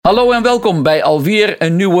Hallo en welkom bij alweer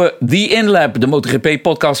een nieuwe The In-Lab, de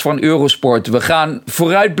MotoGP-podcast van Eurosport. We gaan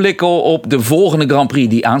vooruitblikken op de volgende Grand Prix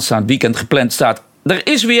die aanstaand weekend gepland staat. Er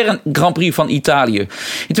is weer een Grand Prix van Italië.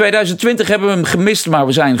 In 2020 hebben we hem gemist, maar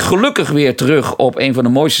we zijn gelukkig weer terug op een van de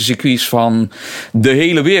mooiste circuits van de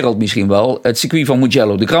hele wereld misschien wel. Het circuit van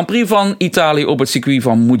Mugello. De Grand Prix van Italië op het circuit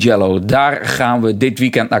van Mugello. Daar gaan we dit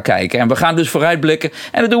weekend naar kijken. En we gaan dus vooruitblikken.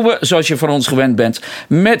 En dat doen we, zoals je van ons gewend bent,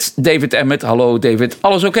 met David Emmet. Hallo David,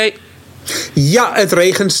 alles oké? Ja, het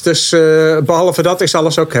regent, dus behalve dat is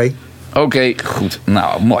alles oké. Oké, goed.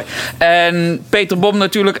 Nou, mooi. En Peter Bom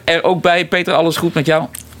natuurlijk er ook bij. Peter, alles goed met jou?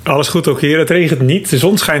 Alles goed ook hier. Het regent niet. De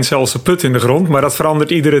zon schijnt zelfs een put in de grond. Maar dat verandert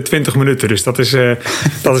iedere 20 minuten. Dus dat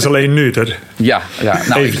is alleen nu. Ja.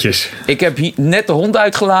 Nou, eventjes. Ik heb hier net de hond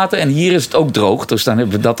uitgelaten. En hier is het ook droog. Dus dan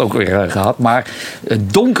hebben we dat ook weer gehad. Maar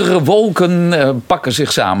donkere wolken pakken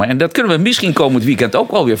zich samen. En dat kunnen we misschien komend weekend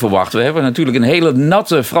ook wel weer verwachten. We hebben natuurlijk een hele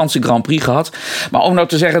natte Franse Grand Prix gehad. Maar om nou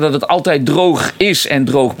te zeggen dat het altijd droog is en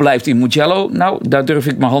droog blijft in Mugello. Nou, daar durf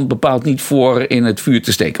ik mijn hand bepaald niet voor in het vuur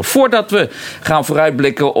te steken. Voordat we gaan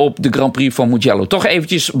vooruitblikken op de Grand Prix van Mugello. Toch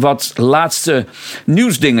eventjes wat laatste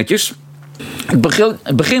nieuwsdingetjes. Ik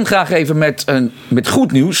begin graag even met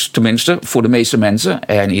goed nieuws, tenminste voor de meeste mensen.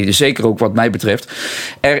 En zeker ook wat mij betreft.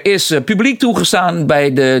 Er is publiek toegestaan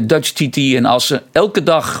bij de Dutch TT in Assen. Elke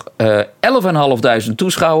dag 11.500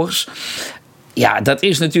 toeschouwers. Ja, dat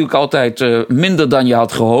is natuurlijk altijd minder dan je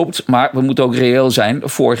had gehoopt. Maar we moeten ook reëel zijn.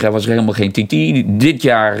 Vorig jaar was er helemaal geen TT. Dit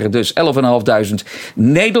jaar dus 11.500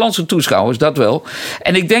 Nederlandse toeschouwers, dat wel.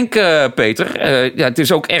 En ik denk, Peter, het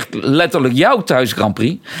is ook echt letterlijk jouw thuis Grand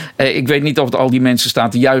Prix. Ik weet niet of al die mensen staan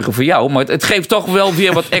te juichen voor jou. Maar het geeft toch wel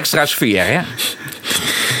weer wat extra sfeer, hè?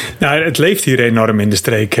 Nou, het leeft hier enorm in de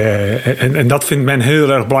streek. En dat vindt men heel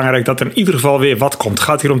erg belangrijk, dat er in ieder geval weer wat komt. Het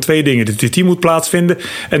gaat hier om twee dingen. De TT moet plaatsvinden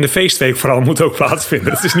en de feestweek vooral moet ook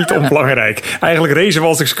plaatsvinden. Dat is niet onbelangrijk. Eigenlijk racen we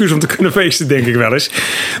als excuus om te kunnen feesten, denk ik wel eens.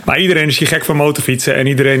 Maar iedereen is hier gek van motorfietsen en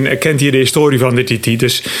iedereen kent hier de historie van de TT.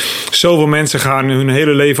 Dus zoveel mensen gaan hun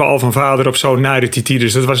hele leven al van vader op zoon naar de TT.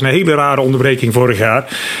 Dus dat was een hele rare onderbreking vorig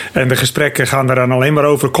jaar. En de gesprekken gaan er dan alleen maar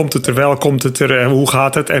over. Komt het er wel? Komt het er? Hoe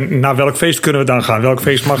gaat het? En naar welk feest kunnen we dan gaan? Welk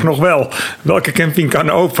feest mag nog wel? Welke camping kan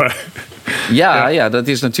open? Ja, dat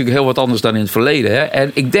is natuurlijk heel wat anders dan in het verleden. Hè?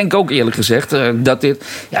 En ik denk ook eerlijk gezegd dat dit,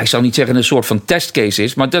 ik zou niet zeggen een soort van testcase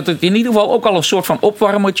is, maar dat het in ieder geval ook al een soort van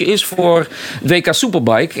opwarmertje is voor WK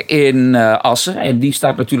Superbike in Assen. En die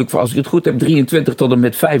staat natuurlijk, voor, als ik het goed heb, 23 tot en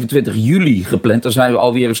met 25 juli gepland. Dan zijn we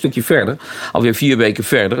alweer een stukje verder. Alweer 4 weken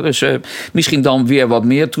verder. Dus misschien dan weer wat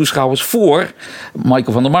meer toeschouwers voor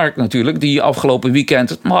Michael van der Mark natuurlijk, die afgelopen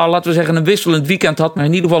weekend, maar laten we zeggen een wisselend weekend had, maar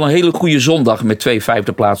in ieder geval een hele goede zondag met 2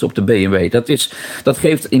 vijfde plaatsen op de BMW. Dat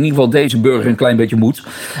geeft in ieder geval deze burger een klein beetje moed.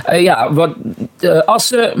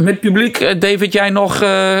 Assen met publiek. David, jij nog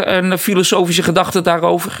een filosofische gedachte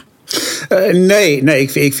daarover? Nee,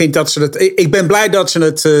 ik vind dat ze het. Ik ben blij dat ze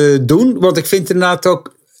het doen, want ik vind inderdaad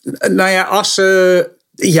ook.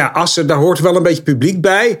 Assen, daar hoort wel een beetje publiek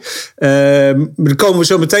bij. Daar komen we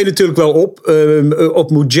zo meteen natuurlijk wel op.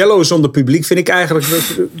 Op Mugello zonder publiek vind ik eigenlijk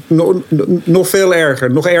nog veel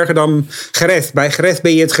erger. Nog erger dan Jerez. Bij Jerez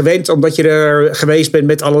ben je het gewend omdat je er geweest bent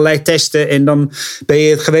met allerlei testen. En dan ben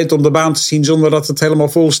je het gewend om de baan te zien zonder dat het helemaal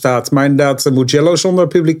vol staat. Maar inderdaad, Mugello zonder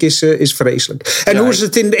publiek is vreselijk. En hoe ze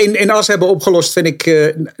het in Assen hebben opgelost vind ik.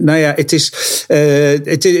 Het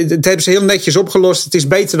hebben ze heel netjes opgelost. Het is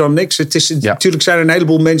beter dan niks. Natuurlijk zijn er een heleboel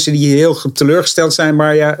mensen die heel teleurgesteld zijn.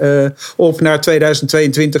 Maar op naar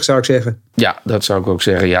 2022 zou ik zeggen. Ja, dat zou ik ook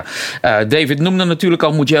zeggen, ja. David noemde natuurlijk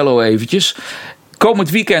al Mugello eventjes. Komend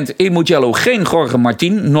weekend in Mugello geen Jorge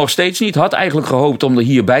Martin. Nog steeds niet. Had eigenlijk gehoopt om er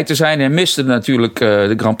hierbij te zijn. Hij miste natuurlijk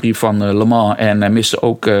de Grand Prix van Le Mans. En hij miste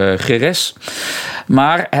ook Jerez.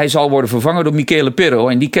 Maar hij zal worden vervangen door Michele Pirro.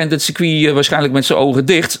 En die kent het circuit waarschijnlijk met zijn ogen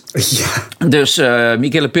dicht. Ja. Dus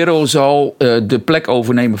Michele Pirro zal de plek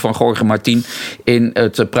overnemen van Jorge Martin in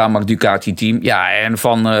het Pramac Ducati team. Ja, en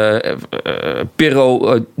van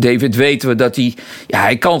Pirro, David, weten we dat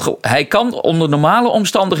hij kan onder normale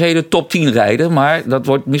omstandigheden top 10 rijden. Maar dat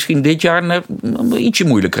wordt misschien dit jaar ietsje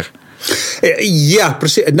moeilijker. Ja,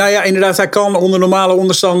 precies. Nou ja, inderdaad, hij kan onder normale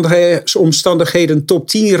omstandigheden top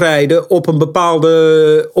 10 rijden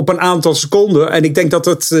op een aantal seconden. En ik denk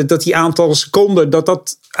dat die aantal seconden,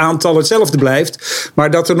 dat aantal hetzelfde blijft.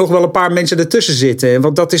 Maar dat er nog wel een paar mensen ertussen zitten.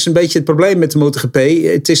 Want dat is een beetje het probleem met de MotoGP.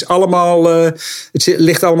 Het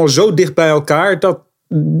ligt allemaal zo dicht bij elkaar dat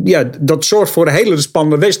zorgt voor hele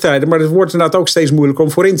spannende wedstrijden. Maar het wordt inderdaad ook steeds moeilijker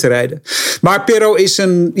om voorin te rijden. Maar Pirro is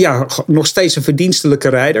nog steeds een verdienstelijke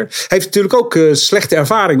rijder. Hij heeft natuurlijk ook slechte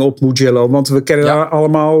ervaring op Mugello. Want we kennen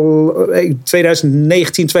allemaal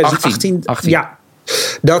 2019, 2018. 18. Ja.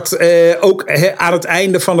 Dat ook aan het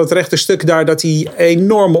einde van het rechte stuk daar, dat hij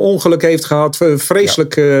enorme ongeluk heeft gehad.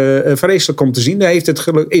 Vreselijk om te zien. Hij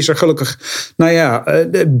is er gelukkig,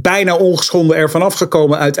 bijna ongeschonden ervan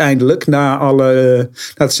afgekomen uiteindelijk. Na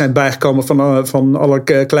het zijn bijgekomen van alle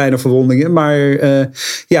kleine verwondingen. Maar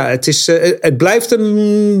het blijft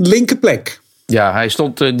een linker plek. Ja, hij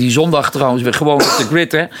stond die zondag trouwens weer gewoon op de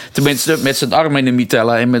grid. Hè? Tenminste, met zijn armen in de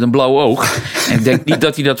mitella en met een blauw oog. En ik denk niet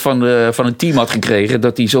dat hij dat van een team had gekregen.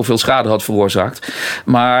 Dat hij zoveel schade had veroorzaakt.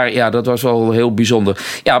 Maar ja, dat was wel heel bijzonder.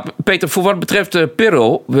 Ja, Peter, voor wat betreft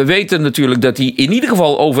Pirro. We weten natuurlijk dat hij in ieder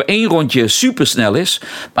geval over 1 rondje supersnel is.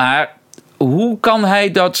 Maar hoe kan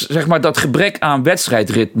hij dat gebrek aan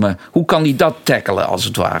wedstrijdritme, hoe kan hij dat tackelen als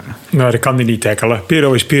het ware? Nou, dat kan hij niet tackelen.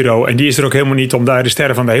 Pirro is Pirro. En die is er ook helemaal niet om daar de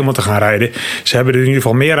sterren van de hemel te gaan rijden. Ze hebben er in ieder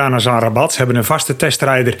geval meer aan dan Rabat. Ze hebben een vaste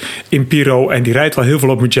testrijder in Pirro. En die rijdt wel heel veel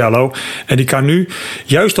op Mugello. En die kan nu,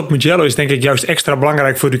 juist op Mugello is denk ik juist extra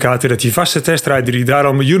belangrijk voor Ducati, dat die vaste testrijder die daar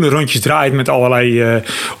al miljoenen rondjes draait met allerlei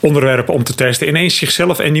onderwerpen om te testen, ineens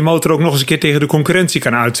zichzelf en die motor ook nog eens een keer tegen de concurrentie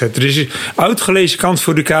kan uitzetten. Dus uitgelezen kans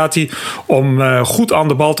voor Ducati om goed aan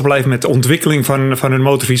de bal te blijven met de ontwikkeling van hun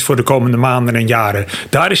motorfiets voor de komende maanden en jaren.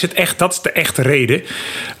 Daar is het echt, dat is de echte reden.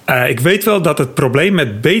 Ik weet wel dat het probleem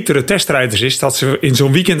met betere testrijders is dat ze in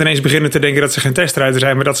zo'n weekend ineens beginnen te denken dat ze geen testrijder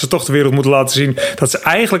zijn, maar dat ze toch de wereld moeten laten zien dat ze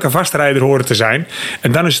eigenlijk een vastrijder horen te zijn.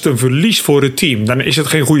 En dan is het een verlies voor het team. Dan is het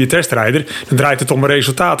geen goede testrijder. Dan draait het om een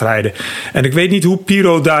resultaatrijden. En ik weet niet hoe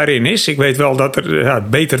Pirro daarin is. Ik weet wel dat er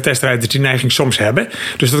betere testrijders die neiging soms hebben.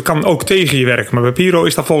 Dus dat kan ook tegen je werken. Maar bij Pirro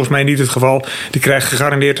is dat volgens mij niet het geval. Die krijgt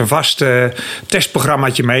gegarandeerd een vast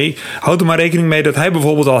testprogrammaatje mee. Houd er maar rekening mee dat hij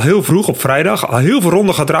bijvoorbeeld al heel vroeg op vrijdag al heel veel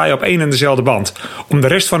ronden gaat draaien op één en dezelfde band. Om de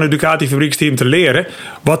rest van het Ducati fabrieksteam te leren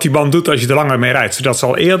wat die band doet als je er langer mee rijdt. Zodat ze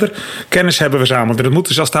al eerder kennis hebben verzameld. En dat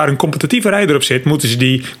moeten ze, als daar een competitieve rijder op zit,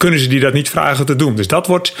 kunnen ze die dat niet vragen te doen. Dus dat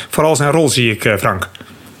wordt vooral zijn rol, zie ik, Frank.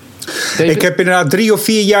 David? Ik heb inderdaad 3 of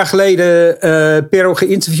 4 jaar geleden Pirro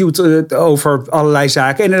geïnterviewd over allerlei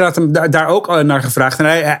zaken. En inderdaad hem daar ook naar gevraagd.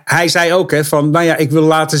 En hij zei ook ik wil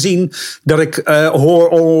laten zien dat ik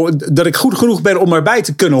dat ik goed genoeg ben om erbij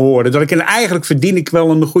te kunnen horen. Dat eigenlijk verdien ik wel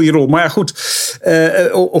een goede rol. Maar ja, goed.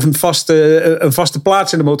 Of een vaste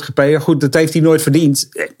plaats in de MotoGP. Ja, goed, dat heeft hij nooit verdiend.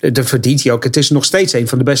 Dat verdient hij ook. Het is nog steeds een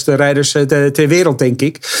van de beste rijders ter wereld, denk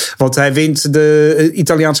ik. Want hij wint de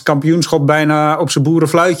Italiaanse kampioenschap bijna op zijn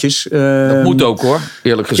boerenfluitjes. Dat moet ook, hoor,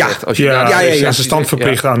 eerlijk gezegd. Ja, als je aan zijn stand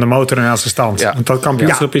verplicht aan de motor en aan zijn stand. Ja. Want dat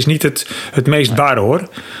kampioenschap is niet het meest bare, hoor.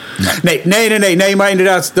 Nee, maar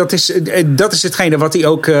inderdaad, dat is hetgene wat hij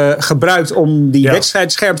ook gebruikt om die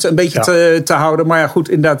wedstrijdscherpte een beetje te houden. Maar ja, goed,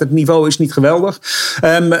 inderdaad, het niveau is niet geweldig.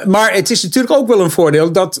 Maar het is natuurlijk ook wel een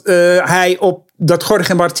voordeel dat hij dat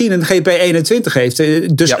Jorge Martin een GP21 heeft.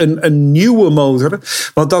 Dus een nieuwe motor.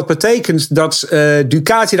 Want dat betekent dat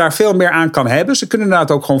Ducati daar veel meer aan kan hebben. Ze kunnen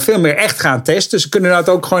inderdaad ook gewoon veel meer echt gaan testen. Ze kunnen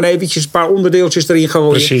inderdaad ook gewoon eventjes een paar onderdeeltjes erin gooien.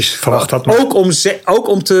 Precies, verwacht dat maar. Ook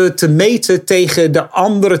om te meten tegen de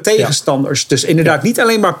andere tegenstanders. Dus inderdaad niet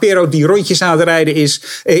alleen maar Pirro die rondjes aan het rijden is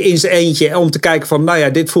in zijn eentje. Om te kijken van,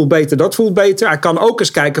 dit voelt beter, dat voelt beter. Hij kan ook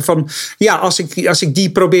eens kijken van, als ik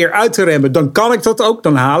die probeer uit te remmen, dan kan ik dat ook.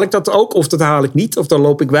 Dan haal ik dat ook. Of dat haal ik niet. Of dan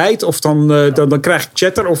loop ik wijd. Of dan krijg ik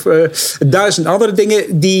chatter. Of 1000 andere dingen.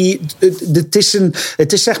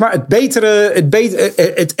 Het is zeg maar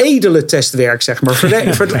het edele testwerk, zeg maar.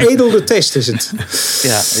 Veredelde test is het.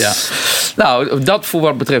 Ja. Nou, dat voor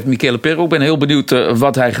wat betreft Michele Pirro. Ik ben heel benieuwd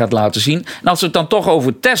wat hij gaat laten zien. En als we het dan toch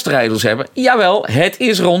over testrijders hebben. Jawel, het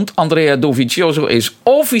is rond. Andrea Dovizioso is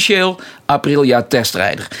officieel Aprilia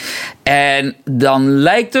testrijder. En dan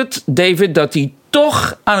lijkt het, David, dat hij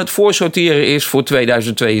toch aan het voorsorteren is voor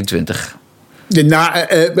 2022.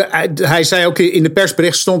 Hij zei ook in de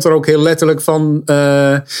persbericht, stond er ook heel letterlijk van,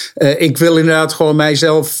 ik wil inderdaad gewoon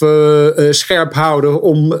mijzelf scherp houden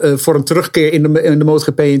om voor een terugkeer in de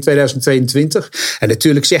MotoGP in 2022. En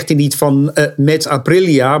natuurlijk zegt hij niet van met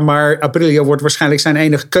Aprilia, maar Aprilia wordt waarschijnlijk zijn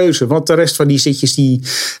enige keuze, want de rest van die zitjes die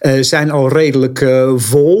zijn al redelijk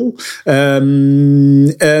vol.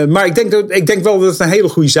 Maar ik denk wel dat het een hele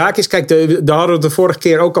goede zaak is. Kijk, daar hadden we het de vorige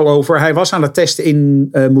keer ook al over. Hij was aan het testen in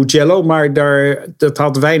Mugello, maar dat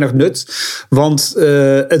had weinig nut, want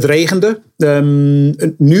het regende.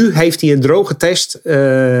 Nu heeft hij een droge test.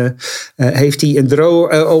 Heeft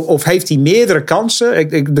hij meerdere kansen?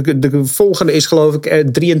 De volgende is geloof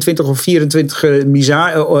ik 23 of 24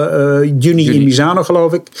 juni in Misano,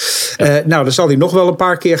 geloof ik. Dan zal hij nog wel een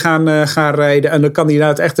paar keer gaan rijden. En dan kan hij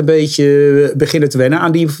inderdaad echt een beetje beginnen te wennen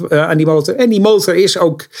aan die motor. En die motor is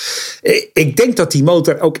ook... Ik denk dat die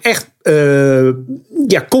motor ook echt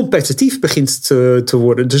competitief begint te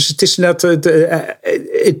worden. Dus het is net...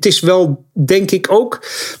 het is wel denk ik ook.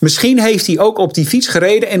 Misschien heeft hij ook op die fiets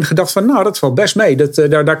gereden en gedacht van, nou, dat valt best mee.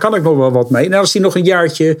 Daar kan ik nog wel wat mee. En als hij nog een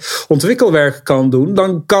jaartje ontwikkelwerk kan doen,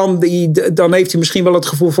 dan heeft hij misschien wel het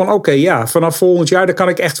gevoel van, oké, vanaf volgend jaar dan kan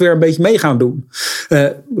ik echt weer een beetje mee gaan doen.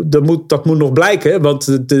 Dat moet nog blijken,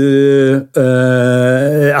 want de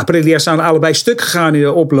Aprilia zijn allebei stuk gegaan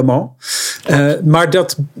op Le Mans. Maar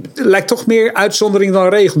dat lijkt toch meer uitzondering dan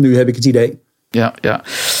regel nu, heb ik het idee. Ja,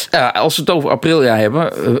 als we het over Aprilia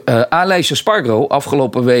hebben. Aleix Espargaro,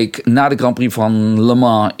 afgelopen week na de Grand Prix van Le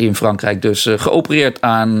Mans in Frankrijk. Dus geopereerd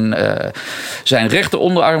aan zijn rechter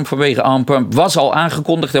onderarm vanwege armpump. Was al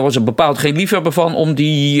aangekondigd. Er was er bepaald geen liefhebber van om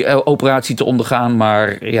die operatie te ondergaan.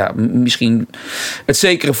 Maar ja, misschien het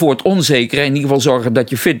zekere voor het onzekere. In ieder geval zorgen dat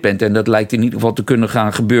je fit bent. En dat lijkt in ieder geval te kunnen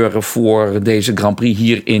gaan gebeuren voor deze Grand Prix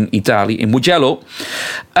hier in Italië, in Mugello.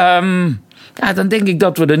 Dan denk ik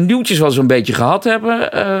dat we de nieuwtjes wel zo'n beetje gehad hebben.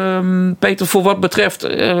 Peter, voor wat betreft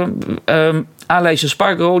Aleix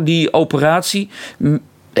Espargaro, die operatie.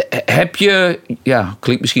 Heb je,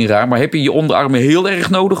 klinkt misschien raar, maar heb je je onderarmen heel erg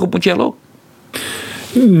nodig op Mugello?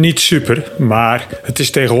 Niet super, maar het is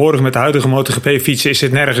tegenwoordig met de huidige MotoGP-fietsen is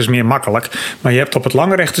het nergens meer makkelijk. Maar je hebt op het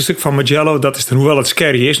lange rechte stuk van Mugello, dat is dan, hoewel het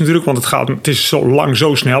scary is natuurlijk, want het is zo lang,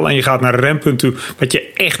 zo snel en je gaat naar een rempunt toe wat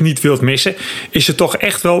je echt niet wilt missen, is het toch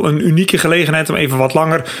echt wel een unieke gelegenheid om even wat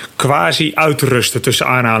langer quasi uit te rusten tussen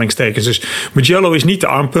aanhalingstekens. Dus Mugello is niet de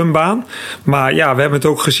armpumpbaan, maar ja, we hebben het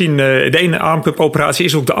ook gezien, de ene armpump-operatie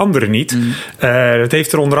is ook de andere niet. Dat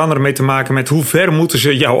heeft er onder andere mee te maken met hoe ver moeten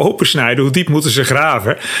ze jou opensnijden, hoe diep moeten ze graven.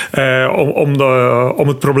 Om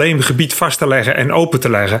het probleemgebied vast te leggen en open te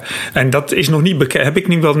leggen. En dat is nog niet bekend. Heb ik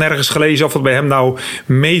niet wel nergens gelezen of het bij hem nou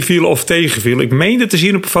meeviel of tegenviel. Ik meende te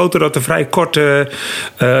zien op een foto dat er vrij korte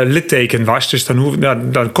litteken was. Dus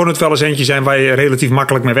dan kon het wel eens eentje zijn waar je relatief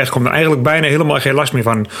makkelijk mee wegkomt. En eigenlijk bijna helemaal geen last meer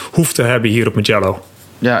van hoeft te hebben hier op Mugello.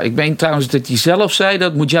 Ja, ik meen trouwens dat hij zelf zei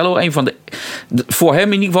dat Mugello voor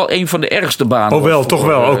hem in ieder geval een van de ergste banen. Oh wel, toch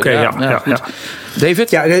wel. Oké, ja. David?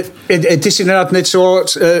 Ja, het is inderdaad net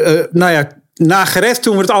zoals, na Jerez,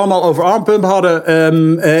 toen we het allemaal over armpump hadden,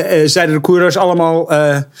 zeiden de coureurs allemaal,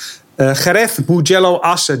 Jerez, Mugello,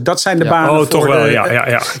 Assen, dat zijn de banen. Oh, toch wel, ja.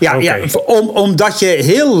 Okay. Omdat je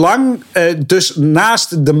heel lang dus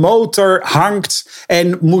naast de motor hangt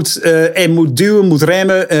en moet duwen, moet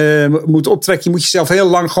remmen, moet optrekken. Je moet jezelf heel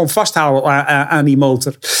lang gewoon vasthouden aan die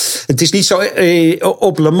motor. Het is niet zo,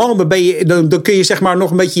 op Le Mans dan kun je zeg maar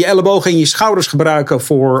nog een beetje je ellebogen en je schouders gebruiken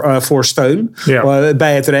voor steun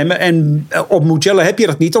bij het remmen. En op Mugello heb je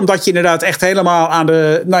dat niet, omdat je inderdaad echt helemaal aan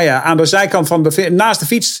de zijkant naast de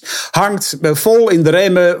fiets hangt, vol in de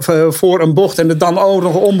remmen voor een bocht en het dan ook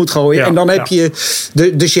nog om moet gooien. En dan heb je,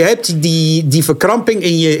 dus je hebt die verkramping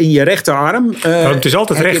in je rechterarm. Het is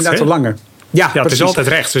altijd rechts, hè? Langer. Ja, het is altijd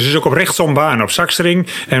rechts. Dus het is ook op rechtsom baan. Op Sachsenring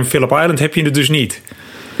en Phillip Island heb je het dus niet.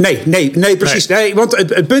 Nee, precies. Nee, want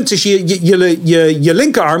het punt is, je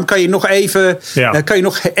linkerarm kan je nog even,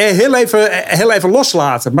 heel even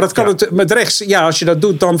loslaten. Maar dat kan het met rechts. Ja, als je dat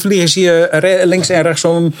doet, dan vliegen ze je links en rechts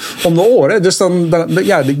om de oren. Dus dan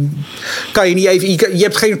kan je niet even. Je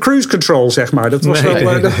hebt geen cruise control, zeg maar. Dat was dat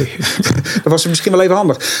was misschien wel even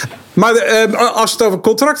handig. Maar als we het over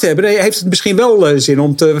contract hebben, heeft het misschien wel zin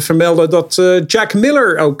om te vermelden dat Jack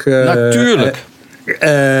Miller ook. Natuurlijk.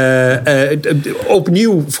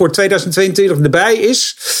 Opnieuw voor 2022 erbij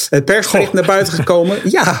is. Het persbericht naar buiten gekomen.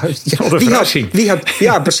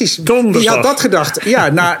 Precies. Wie had dat gedacht?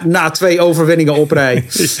 Ja, na 2 overwinningen op rij.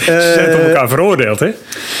 Ze zijn op elkaar veroordeeld, hè?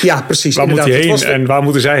 Ja, precies. Waar moet hij heen en waar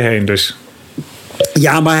moeten zij heen dus?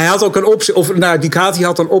 Ja, maar hij had ook een optie. Ducati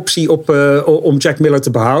had een optie om Jack Miller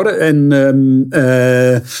te behouden. En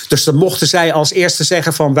dus dan mochten zij als eerste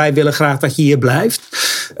zeggen van wij willen graag dat je hier blijft.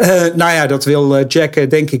 Dat wil Jack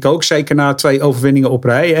denk ik ook. Zeker na 2 overwinningen op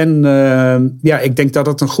rij. En ik denk dat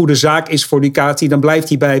het een goede zaak is voor Ducati. Dan blijft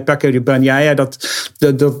hij bij Paco de Bagnaia. Dat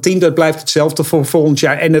team dat blijft hetzelfde voor volgend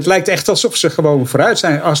jaar. En het lijkt echt alsof ze gewoon vooruit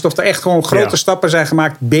zijn. Alsof er echt gewoon grote stappen zijn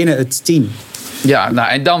gemaakt binnen het team. Ja,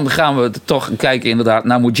 en dan gaan we toch kijken inderdaad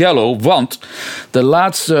naar Mugello. Want de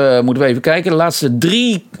laatste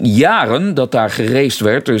 3 jaren dat daar geraced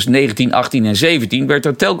werd, dus 19, 18 en 17, werd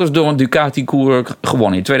er telkens door een Ducati-coureur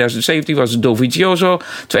gewonnen. In 2017 was het Dovizioso,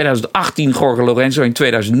 2018 Jorge Lorenzo, in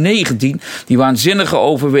 2019 die waanzinnige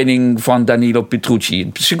overwinning van Danilo Petrucci.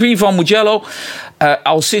 Het circuit van Mugello,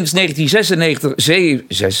 al sinds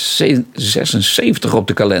 1976 op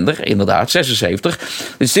de kalender, inderdaad, 76.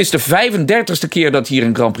 Dus het is de 35e keer dat hier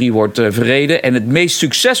een Grand Prix wordt verreden. En het meest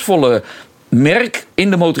succesvolle merk in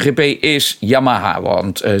de MotoGP is Yamaha.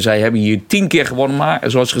 Want zij hebben hier 10 keer gewonnen. Maar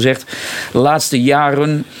zoals gezegd, de laatste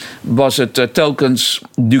jaren was het telkens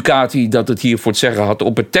Ducati dat het hier voor het zeggen had.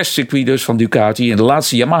 Op het testcircuit dus van Ducati. En de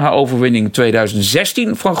laatste Yamaha-overwinning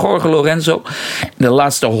 2016 van Jorge Lorenzo. De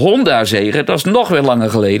laatste Honda-zege, dat is nog weer langer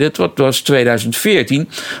geleden. Het was 2014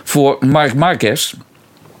 voor Marc Marquez.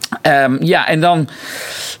 En dan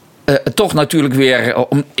toch natuurlijk weer...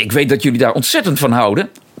 ik weet dat jullie daar ontzettend van houden.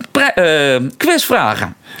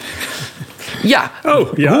 Quizvragen. Ja.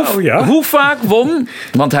 Hoe vaak won...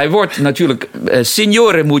 Want hij wordt natuurlijk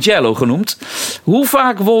Signore Mugello genoemd. Hoe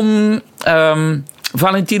vaak won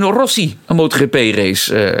Valentino Rossi een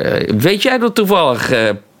MotoGP-race? Weet jij dat toevallig,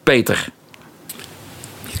 Peter?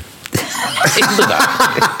 Inderdaad.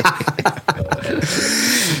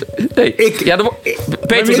 Nee.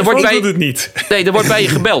 Peter, er wordt bij het niet. Nee, er wordt bij je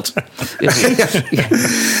gebeld.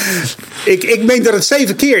 Ik meen dat het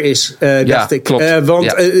 7 keer is, dacht ik. Klopt.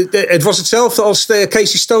 Het was hetzelfde als Casey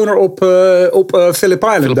Stoner op Phillip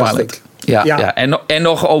Island, dacht ik. Ja. En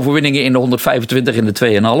nog overwinningen in de 125 in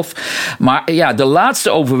de 2,5. Maar de laatste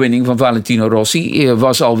overwinning van Valentino Rossi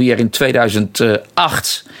was alweer in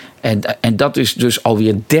 2008. En dat is dus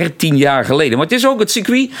alweer 13 jaar geleden. Maar het is ook het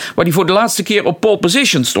circuit waar hij voor de laatste keer op pole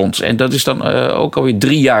position stond. En dat is dan ook alweer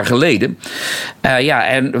 3 jaar geleden.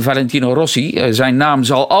 En Valentino Rossi, zijn naam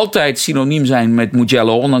zal altijd synoniem zijn met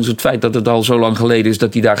Mugello. Ondanks het feit dat het al zo lang geleden is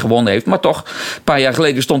dat hij daar gewonnen heeft. Maar toch, een paar jaar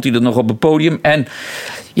geleden stond hij er nog op het podium. En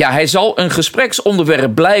hij zal een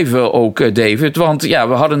gespreksonderwerp blijven ook, David. Want we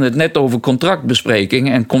hadden het net over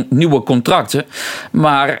contractbesprekingen en nieuwe contracten.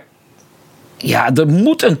 Maar... er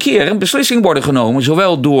moet een keer een beslissing worden genomen,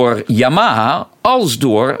 zowel door Yamaha als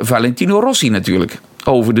door Valentino Rossi natuurlijk,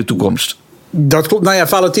 over de toekomst. Dat klopt.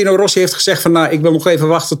 Valentino Rossi heeft gezegd van ik wil nog even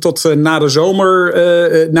wachten tot na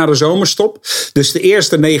de zomerstop. Dus de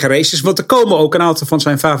eerste 9 races. Want er komen ook een aantal van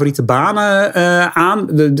zijn favoriete banen aan.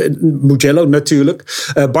 Mugello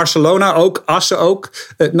natuurlijk. Barcelona ook. Assen ook.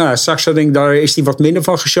 Sachsenring, daar is hij wat minder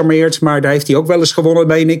van gecharmeerd. Maar daar heeft hij ook wel eens gewonnen,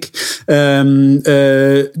 meen ik.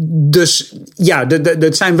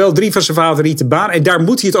 Dat zijn wel 3 van zijn favoriete banen. En daar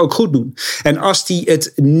moet hij het ook goed doen. En als hij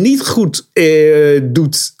het niet goed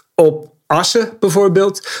doet op Assen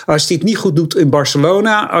bijvoorbeeld. Als hij het niet goed doet in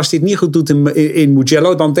Barcelona. Als hij het niet goed doet in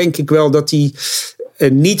Mugello. Dan denk ik wel dat hij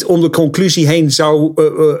niet om de conclusie heen zou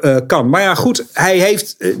kan. Maar goed, hij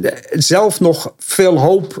heeft zelf nog veel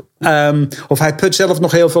hoop. Of hij put zelf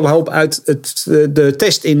nog heel veel hoop uit de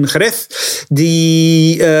test in Jerez.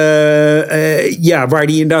 Waar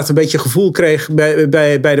hij inderdaad een beetje gevoel kreeg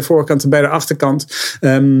bij de voorkant en bij de achterkant.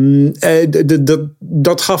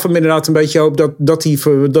 Dat gaf hem inderdaad een beetje hoop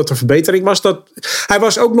dat er verbetering was. Hij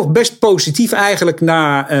was ook nog best positief eigenlijk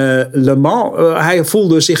na Le Mans. Hij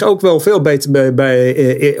voelde zich ook wel veel beter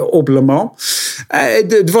op Le Mans.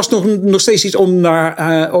 Het was nog steeds iets om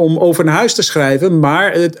over naar huis te schrijven.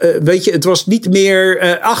 Maar het was niet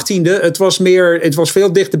meer 18e. Het was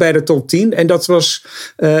veel dichter bij de top 10. En dat was,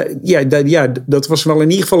 dat was wel in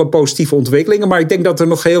ieder geval een positieve ontwikkeling. Maar ik denk dat er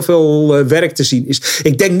nog heel veel werk te zien is.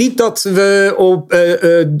 Ik denk niet dat we op,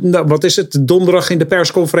 donderdag in de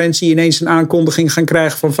persconferentie ineens een aankondiging gaan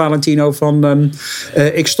krijgen van Valentino van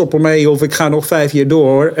ik stop ermee of ik ga nog 5 jaar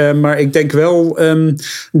door. Maar ik denk wel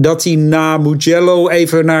dat hij na Mugello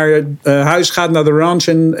even naar huis gaat, naar de ranch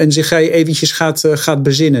en zich eventjes gaat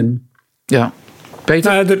bezinnen. Ja,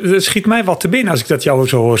 Peter? Er schiet mij wat te binnen als ik dat jou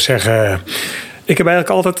zo hoor zeggen. Ik heb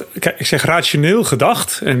eigenlijk altijd, ik zeg rationeel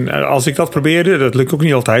gedacht. En als ik dat probeerde, dat lukt ook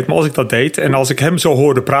niet altijd. Maar als ik dat deed en als ik hem zo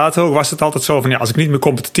hoorde praten, was het altijd zo van als ik niet meer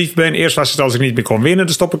competitief ben. Eerst was het als ik niet meer kon winnen,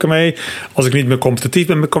 dan stop ik ermee. Als ik niet meer competitief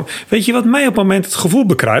ben. Weet je wat mij op het moment het gevoel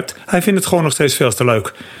bekruipt? Hij vindt het gewoon nog steeds veel te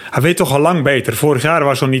leuk. Hij weet toch al lang beter. Vorig jaar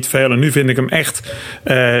was er niet veel en nu vind ik hem echt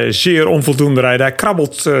zeer onvoldoende rijden. Hij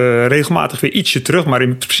krabbelt regelmatig weer ietsje terug, maar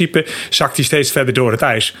in principe zakt hij steeds verder door het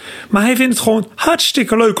ijs. Maar hij vindt het gewoon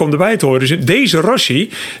hartstikke leuk om erbij te horen. Dus deze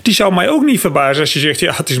Rossi, die zou mij ook niet verbazen als je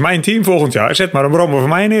zegt, het is mijn team volgend jaar, zet maar een brommer voor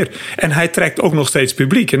mij neer. En hij trekt ook nog steeds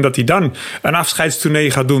publiek. En dat hij dan een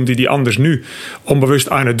afscheidstournee gaat doen die hij anders nu onbewust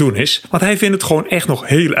aan het doen is. Want hij vindt het gewoon echt nog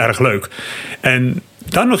heel erg leuk. En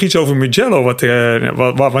dan nog iets over Mugello,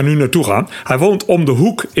 waar we nu naartoe gaan. Hij woont om de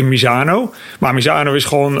hoek in Misano. Maar Misano is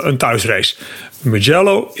gewoon een thuisrace.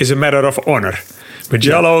 Mugello is a matter of honor.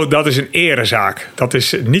 Mugello, dat is een erezaak. Dat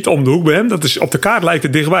is niet om de hoek bij hem. Dat is, op de kaart lijkt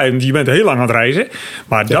het dichtbij. Want je bent heel lang aan het reizen.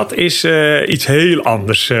 Maar dat is iets heel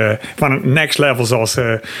anders. Van een next level, zoals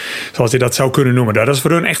je dat zou kunnen noemen. Dat is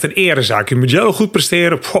voor hun echt een erezaak. In Mugello goed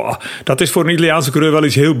presteren, dat is voor een Italiaanse coureur wel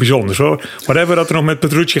iets heel bijzonders, hoor. Whatever dat er nog met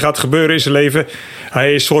Petrucci gaat gebeuren in zijn leven. Hij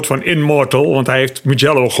is een soort van immortal, want hij heeft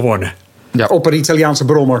Mugello gewonnen. op een Italiaanse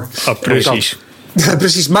brommer. Precies. Ja,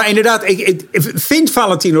 precies. Maar inderdaad, vindt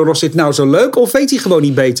Valentino Rossi het nou zo leuk? Of weet hij gewoon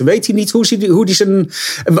niet beter? Weet hij niet hoe hij zijn...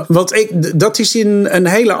 Want dat is in een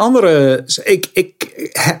hele andere... Ik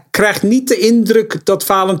krijg niet de indruk dat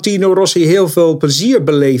Valentino Rossi heel veel plezier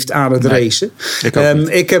beleeft aan het racen.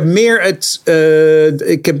 Ik heb meer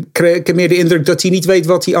de indruk dat hij niet weet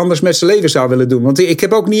wat hij anders met zijn leven zou willen doen. Want ik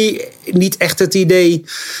heb ook niet echt het idee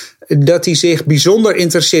dat hij zich bijzonder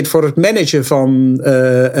interesseert voor het managen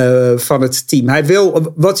van het team.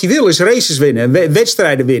 Wat hij wil is races winnen,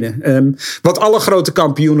 wedstrijden winnen. Wat alle grote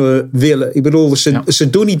kampioenen willen. Ik bedoel, ze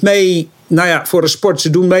doen niet mee voor de sport. Ze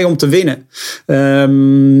doen mee om te winnen.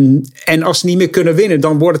 En als ze niet meer kunnen winnen,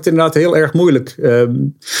 dan wordt het inderdaad heel erg moeilijk.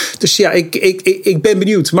 Dus ja, ik ben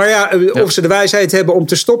benieuwd. Maar of ze de wijsheid hebben om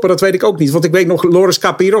te stoppen, dat weet ik ook niet. Want ik weet nog, Loris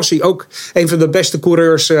Capirossi, ook een van de beste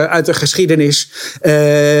coureurs uit de geschiedenis.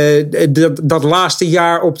 Dat laatste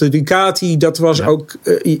jaar op de Ducati, dat was ook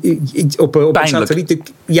op een satelliet.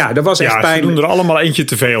 Ja, dat was echt pijnlijk. Ze doen er allemaal eentje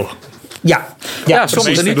te veel. Ja,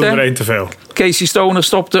 soms doen er één te veel. Casey Stoner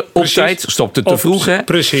stopte op tijd, stopte te vroeg. Hè?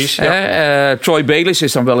 Precies. Ja. Troy Bayliss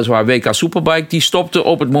is dan weliswaar WK Superbike. Die stopte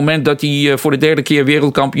op het moment dat hij voor de 3e keer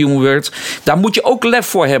wereldkampioen werd. Daar moet je ook lef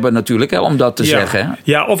voor hebben natuurlijk, om dat te zeggen. Hè?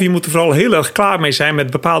 Ja, of je moet er vooral heel erg klaar mee zijn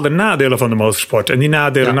met bepaalde nadelen van de motorsport. En die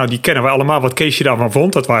nadelen, die kennen we allemaal wat Casey daarvan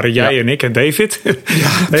vond. Dat waren jij en ik en David.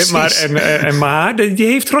 Ja, maar die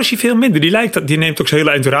heeft Rossi veel minder. Die neemt ook zijn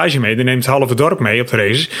hele entourage mee. Die neemt het halve dorp mee op de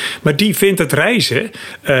races. Maar die vindt het reizen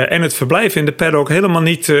en het verblijf in de paddock helemaal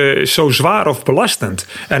niet zo zwaar of belastend.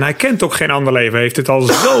 En hij kent ook geen ander leven. Hij heeft het al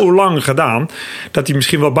zo lang gedaan dat hij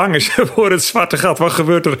misschien wel bang is voor het zwarte gat. Wat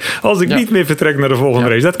gebeurt er als ik niet meer vertrek naar de volgende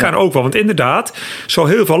race? Dat kan ook wel. Want inderdaad, zo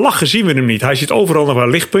heel veel lachen zien we hem niet. Hij ziet overal nog wel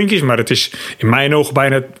lichtpuntjes, maar het is in mijn ogen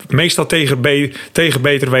bijna meestal tegen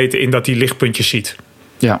beter weten in dat hij lichtpuntjes ziet.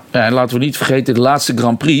 Ja, en laten we niet vergeten, de laatste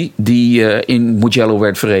Grand Prix die in Mugello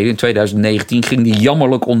werd verreden in 2019 ging die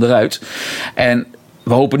jammerlijk onderuit. En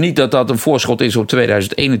we hopen niet dat dat een voorschot is op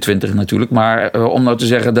 2021 natuurlijk. Maar om nou te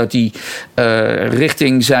zeggen dat hij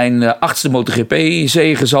richting zijn 8e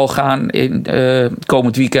MotoGP-zege zal gaan in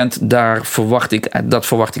komend weekend, dat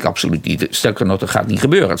verwacht ik absoluut niet. Sterker nog, dat gaat niet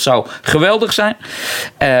gebeuren. Het zou geweldig zijn.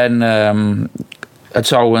 En het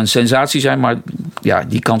zou een sensatie zijn, maar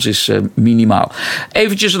die kans is minimaal.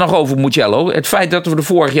 Eventjes nog over Mugello. Het feit dat we er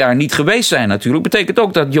vorig jaar niet geweest zijn natuurlijk, betekent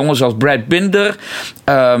ook dat jongens als Brad Binder,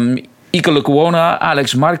 Iker Lecuona,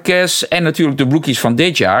 Alex Marquez en natuurlijk de rookies van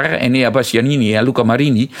dit jaar, Enea Bastianini en Luca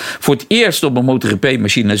Marini, voor het eerst op een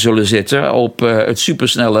MotoGP-machine zullen zitten op het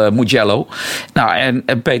supersnelle Mugello. Nou,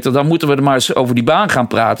 en Peter, dan moeten we er maar eens over die baan gaan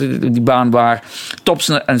praten. Die baan waar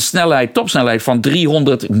topsnelheid van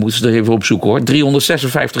 300, ik moest er even opzoeken hoor,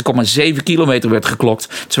 356,7 kilometer werd geklokt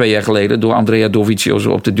 2 jaar geleden door Andrea Dovizioso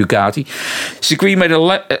op de Ducati. Circuit met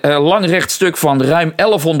een lang rechtstuk van ruim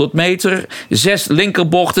 1100 meter, 6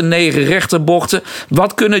 linkerbochten, 9 rechterbochten.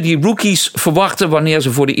 Wat kunnen die rookies verwachten wanneer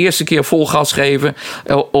ze voor de eerste keer vol gas geven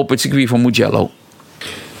op het circuit van Mugello?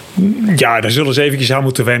 Ja, daar zullen ze eventjes aan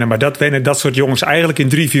moeten wennen. Maar dat soort jongens eigenlijk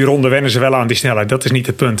in 3-4 ronden wennen ze wel aan die snelheid. Dat is niet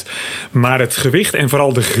het punt. Maar het gewicht en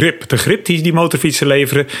vooral de grip. De grip die motorfietsen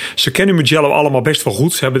leveren. Ze kennen Mugello allemaal best wel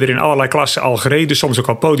goed. Ze hebben er in allerlei klassen al gereden. Soms ook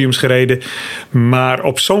al podiums gereden. Maar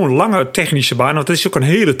op zo'n lange technische baan. Want het is ook een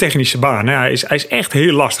hele technische baan. Hè. Hij is echt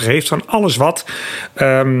heel lastig. Hij heeft van alles wat.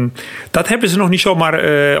 Dat hebben ze nog niet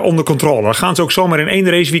zomaar onder controle. Dat gaan ze ook zomaar in 1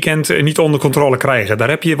 raceweekend niet onder controle krijgen. Daar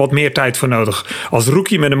heb je wat meer tijd voor nodig. Als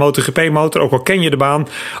rookie met een MotoGP-motor, ook al ken je de baan,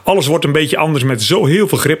 alles wordt een beetje anders met zo heel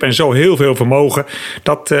veel grip en zo heel veel vermogen.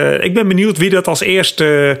 Ik ben benieuwd wie dat als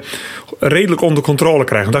eerste redelijk onder controle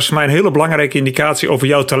krijgt. Dat is voor mij een hele belangrijke indicatie over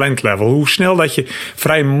jouw talentlevel. Hoe snel dat je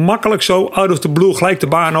vrij makkelijk zo out of the blue gelijk de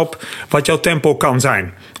baan op wat jouw tempo kan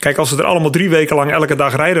zijn. Kijk, als we er allemaal 3 weken lang elke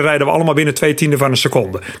dag rijden we allemaal binnen 0,2 van een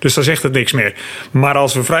seconde. Dus dan zegt het niks meer. Maar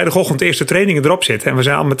als we vrijdagochtend eerste trainingen erop zitten en we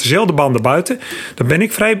zijn al met dezelfde banden buiten, dan ben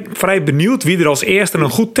ik vrij benieuwd wie er als eerste een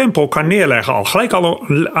goed tempo kan neerleggen. Gelijk al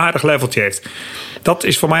een aardig leveltje heeft. Dat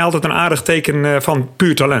is voor mij altijd een aardig teken van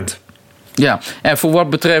puur talent. Ja, en voor wat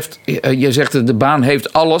betreft, je zegt de baan heeft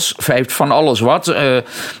van alles wat.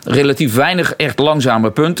 Relatief weinig echt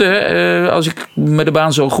langzame punten, als ik me de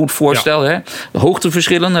baan zo goed voorstel. Ja. Hè.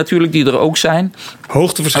 Hoogteverschillen natuurlijk, die er ook zijn.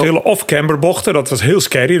 Hoogteverschillen of camberbochten, dat was heel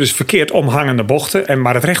scary. Dus verkeerd omhangende bochten.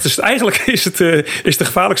 Maar het recht is eigenlijk is de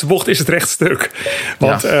gevaarlijkste bocht is het rechtstuk.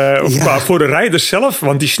 Want voor de rijders zelf,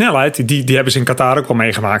 want die snelheid, die hebben ze in Qatar ook al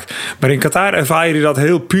meegemaakt. Maar in Qatar ervaar je dat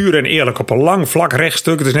heel puur en eerlijk op een lang vlak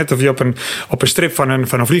rechtstuk. Het is net of je op een op een strip van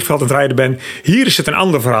een vliegveld aan het rijden ben. Hier is het een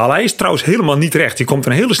ander verhaal. Hij is trouwens helemaal niet recht. Je komt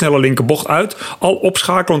een hele snelle linkerbocht uit, al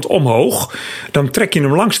opschakelend omhoog. Dan trek je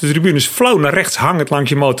hem langs de tribunes flauw naar rechts hangend langs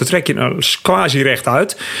je motor. Trek je hem quasi recht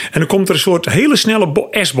uit. En dan komt er een soort hele snelle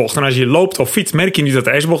S-bocht. En als je loopt of fietst, merk je niet dat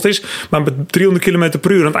het een S-bocht is. Maar met 300 km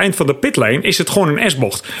per uur aan het eind van de pitlane is het gewoon een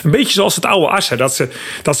S-bocht. Een beetje zoals het oude Assen.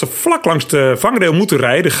 Dat ze vlak langs de vangrail moeten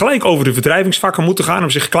rijden. Gelijk over de verdrijvingsvakken moeten gaan om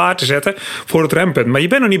zich klaar te zetten voor het rempunt. Maar je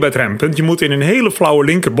bent nog niet bij het rempunt. Je moet in een hele flauwe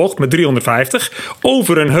linkerbocht met 350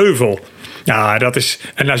 over een heuvel. Ja, dat is...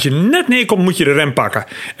 En als je net neerkomt, moet je de rem pakken.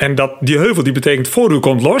 En die heuvel, die betekent voorwiel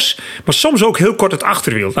komt los. Maar soms ook heel kort het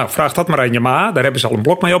achterwiel. Nou, vraag dat maar aan Yamaha. Daar hebben ze al een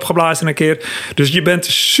blok mee opgeblazen een keer. Dus je bent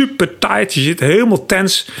super tight. Je zit helemaal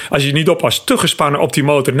tens. Als je niet oppast, te gespannen op die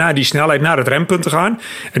motor naar die snelheid, naar het rempunt te gaan.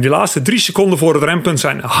 En die laatste 3 seconden voor het rempunt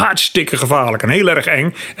zijn hartstikke gevaarlijk. En heel erg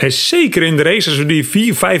eng. En zeker in de race, als we die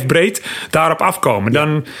 4, 5 breed daarop afkomen.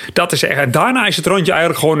 Dan, dat is echt... En daarna is het rondje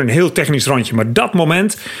eigenlijk gewoon een heel technisch rondje. Maar dat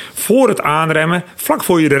moment, voor het aanremmen, vlak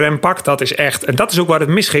voor je de rem pakt, dat is echt... En dat is ook waar het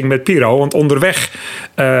misging met Piro. Want onderweg,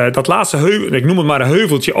 dat laatste heuvel, ik noem het maar een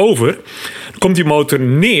heuveltje over, dan komt die motor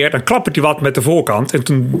neer, dan klappert hij wat met de voorkant. En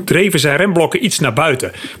toen dreven zijn remblokken iets naar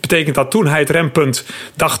buiten. Betekent dat toen hij het rempunt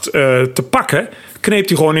dacht te pakken, kneep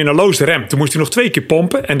hij gewoon in een loze rem. Toen moest hij nog 2 keer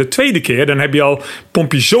pompen. En de tweede keer, dan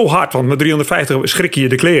pomp je zo hard, want met 350 schrik je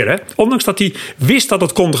de kleren. Ondanks dat hij wist dat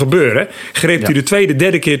het kon gebeuren, greep hij de tweede,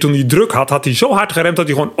 derde keer toen hij druk had hij zo hard geremd dat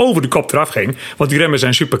hij gewoon over de kop eraf ging. Want die remmen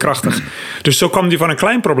zijn superkrachtig. Dus zo kwam hij van een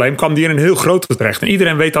klein probleem, kwam hij in een heel groot terecht. En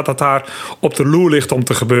iedereen weet dat dat daar op de loer ligt om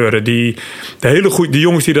te gebeuren. Die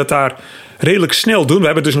jongens die dat daar redelijk snel doen. We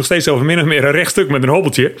hebben het dus nog steeds over min of meer een rechtstuk met een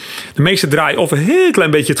hobbeltje. De meeste draaien of een heel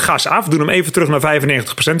klein beetje het gas af. Doen hem even terug naar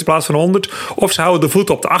 95% in plaats van 100. Of ze houden de voet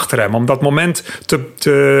op de achterrem. Om dat moment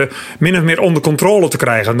te min of meer onder controle te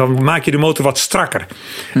krijgen. Dan maak je de motor wat strakker.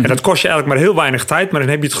 En dat kost je eigenlijk maar heel weinig tijd. Maar dan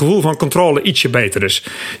heb je het gevoel van controle ietsje beter. Dus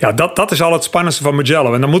ja, dat is al het spannendste van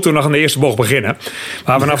Mugello. En dan moeten we nog aan de eerste bocht beginnen.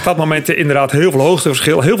 Maar vanaf dat moment inderdaad heel veel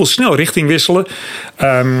hoogteverschil. Heel veel snel richting wisselen.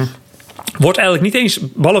 Wordt eigenlijk niet eens,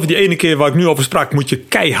 behalve die ene keer waar ik nu over sprak, moet je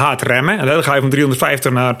keihard remmen. En dan ga je van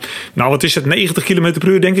 350 naar, wat is het, 90 km per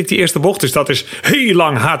uur denk ik, die eerste bocht. Dus dat is heel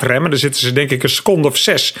lang hard remmen. Dan zitten ze denk ik een seconde of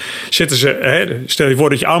 6. Stel je voor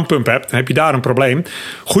dat je aanpump hebt, dan heb je daar een probleem.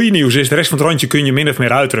 Goeie nieuws is, de rest van het rondje kun je min of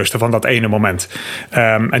meer uitrusten van dat ene moment.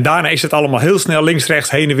 En daarna is het allemaal heel snel links,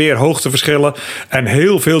 rechts, heen en weer, hoogteverschillen. En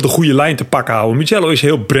heel veel de goede lijn te pakken houden. Mugello is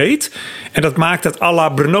heel breed. En dat maakt het à la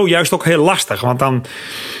Brno juist ook heel lastig. Want dan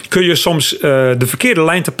kun je soms de verkeerde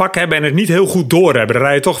lijn te pakken hebben en het niet heel goed doorhebben. Dan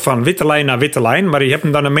rij je toch van witte lijn naar witte lijn, maar je hebt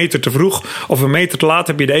hem dan een meter te vroeg of een meter te laat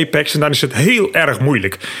heb je de apex en dan is het heel erg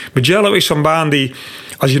moeilijk. Mugello is zo'n baan die,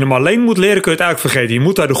 als je hem alleen moet leren, kun je het eigenlijk vergeten. Je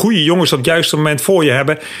moet daar de goede jongens op het juiste moment voor je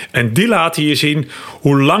hebben en die laten je zien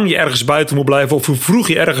hoe lang je ergens buiten moet blijven of hoe vroeg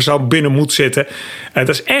je ergens al binnen moet zitten. Dat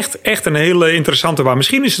is echt een hele interessante baan.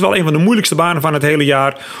 Misschien is het wel een van de moeilijkste banen van het hele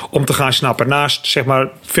jaar om te gaan snappen, naast zeg maar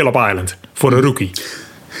Phillip Island voor een rookie.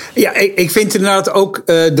 Ja, ik vind inderdaad ook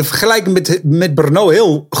de vergelijking met Brno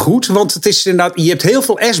heel goed. Want het is inderdaad, je hebt heel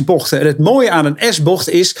veel S-bochten. En het mooie aan een S-bocht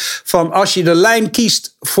is van als je de lijn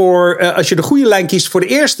kiest als je de goede lijn kiest voor de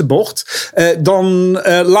eerste bocht, dan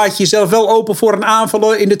laat je jezelf wel open voor een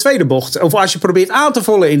aanval in de tweede bocht. Of als je probeert aan te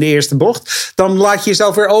vallen in de eerste bocht, dan laat je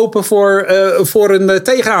jezelf weer open voor een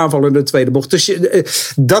tegenaanval in de tweede bocht. Dus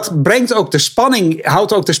dat brengt ook de spanning,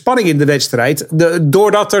 houdt ook de spanning in de wedstrijd.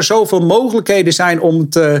 Doordat er zoveel mogelijkheden zijn om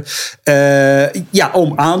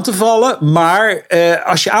aan te vallen. Maar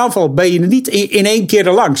als je aanvalt, ben je niet in één keer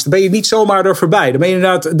er langs. Dan ben je niet zomaar er voorbij. Dan ben je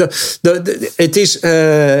inderdaad het is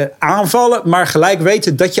aanvallen, maar gelijk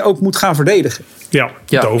weten dat je ook moet gaan verdedigen. Ja,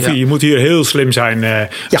 Dovi, je moet hier heel slim zijn.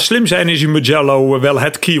 Slim zijn is in Mugello wel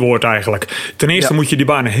het keyword eigenlijk. Ten eerste moet je die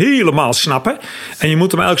baan helemaal snappen. En je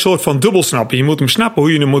moet hem eigenlijk soort van dubbel snappen. Je moet hem snappen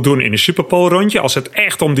hoe je hem moet doen in een Superpole rondje. Als het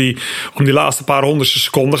echt om die laatste paar honderdste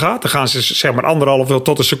seconden gaat. Dan gaan ze zeg maar 1,5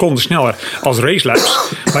 tot een seconde sneller als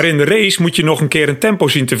racelaps. Maar in de race moet je nog een keer een tempo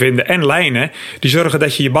zien te vinden. En lijnen die zorgen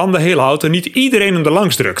dat je banden heel houdt. En niet iedereen hem er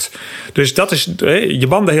langs drukt. Dus dat is, je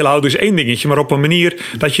banden heel houden is één dingetje. Maar op een manier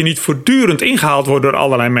dat je niet voortdurend ingehaald wordt door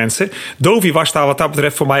allerlei mensen. Dovi was daar wat dat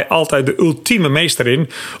betreft voor mij altijd de ultieme meester in.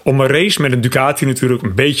 Om een race met een Ducati natuurlijk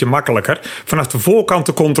een beetje makkelijker. Vanaf de voorkant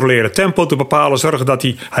te controleren. Tempo te bepalen. Zorgen dat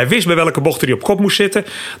hij wist bij welke bocht hij op kop moest zitten.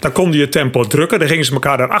 Dan kon hij het tempo drukken. Dan gingen ze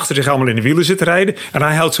elkaar daar achter zich allemaal in de wielen zitten rijden. En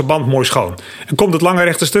hij houdt zijn band mooi schoon. En komt het lange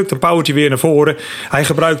rechte stuk, dan powert hij weer naar voren. Hij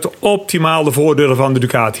gebruikt optimaal de voordelen van de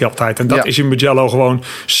Ducati altijd. En dat is in Mugello gewoon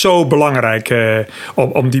zo belangrijk.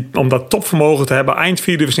 Om dat topvermogen te hebben. Eind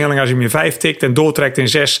vierde versnelling als je meer 5 tikt. En en doortrekt in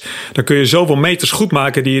 6... dan kun je zoveel meters goed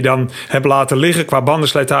maken die je dan hebt laten liggen qua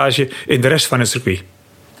bandenslijtage in de rest van het circuit.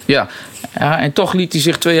 Ja, en toch liet hij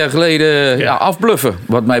zich 2 jaar geleden afbluffen,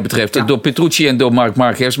 wat mij betreft. Ja. Door Petrucci en door Marc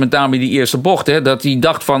Marquez, met name die eerste bocht. Hè, dat hij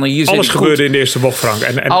dacht van, hier zit alles gebeurde in de eerste bocht, Frank.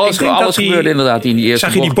 En alles gebeurde inderdaad in die eerste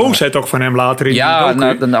bocht. Zag je die boosheid ook van hem later in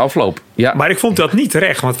de na afloop. Ja. Maar ik vond dat niet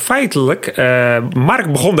terecht. Want feitelijk,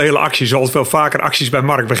 Marc begon de hele actie zoals wel vaker acties bij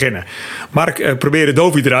Marc beginnen. Marc probeerde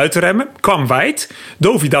Dovi eruit te remmen, kwam wijd.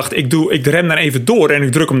 Dovi dacht, ik rem dan even door en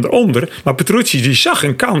ik druk hem eronder. Maar Petrucci die zag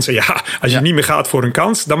een kans. En als je niet meer gaat voor een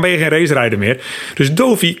kans, dan ben je geen racerijder meer. Dus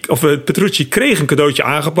Petrucci kreeg een cadeautje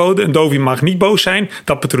aangeboden. En Dovi mag niet boos zijn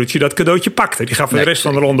dat Petrucci dat cadeautje pakte. Die gaf de rest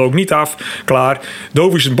van de ronde ook niet af. Klaar.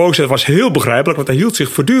 Dovi's boosheid was heel begrijpelijk. Want hij hield zich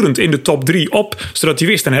voortdurend in de top 3 op. Zodat hij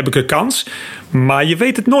wist, dan heb ik een kans. Maar je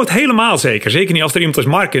weet het nooit helemaal zeker. Zeker niet als er iemand als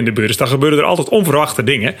Marc in de buurt is. Dan gebeuren er altijd onverwachte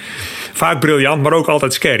dingen. Vaak briljant, maar ook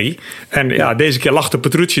altijd scary. En deze keer lachte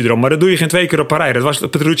Petrucci erom. Maar dat doe je geen 2 keer op een rij. Dat was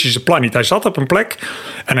Petrucci's plan niet. Hij zat op een plek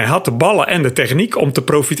en hij had de ballen en de techniek om te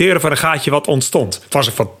profiteren van een gaatje wat ontstond. Het was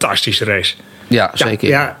een fantastische race. Ja, zeker.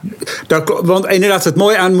 Ja, want inderdaad, het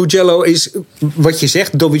mooie aan Mugello is wat je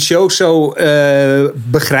zegt. Dovizioso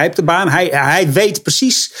begrijpt de baan. Hij weet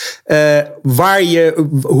precies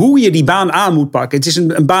hoe je die baan aan moet pakken. Het is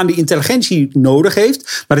een baan die intelligentie nodig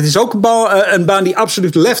heeft. Maar het is ook een baan die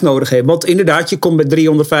absoluut lef nodig heeft. Want inderdaad, je komt met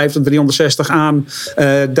 350, 360 aan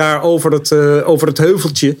daar over het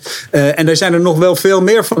heuveltje. En er zijn er nog wel veel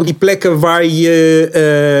meer van die plekken waar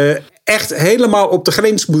je echt helemaal op de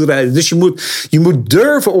grens moet rijden. Dus je moet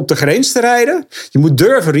durven op de grens te rijden. Je moet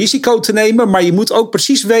durven risico te nemen. Maar je moet ook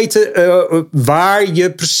precies weten waar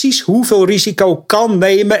je precies hoeveel risico kan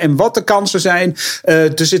nemen. En wat de kansen zijn.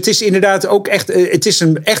 Dus het is inderdaad ook echt,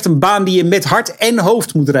 echt een baan die je met hart en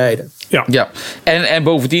hoofd moet rijden. Ja. En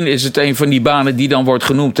bovendien is het een van die banen die dan wordt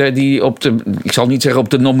genoemd. Hè, die ik zal niet zeggen op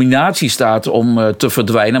de nominatie staat om te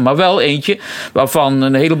verdwijnen. Maar wel eentje waarvan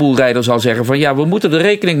een heleboel rijders zal zeggen van we moeten er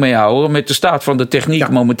rekening mee houden. Met de staat van de techniek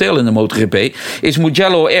momenteel in de MotoGP. Is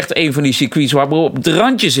Mugello echt een van die circuits waar we op het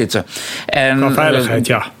randje zitten. En, van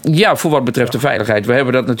veiligheid, Ja, voor wat betreft de veiligheid. We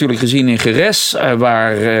hebben dat natuurlijk gezien in Jerez.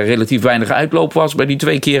 Waar relatief weinig uitloop was bij die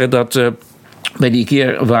 2 keren dat bij die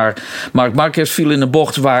keer waar Marc Marquez viel in de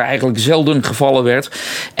bocht, waar eigenlijk zelden gevallen werd.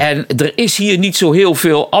 En er is hier niet zo heel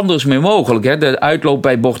veel anders mee mogelijk. Hè. De uitloop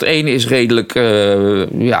bij bocht 1 is redelijk,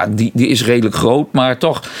 die is redelijk groot. Maar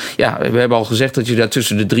toch, we hebben al gezegd dat je daar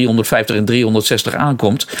tussen de 350 en 360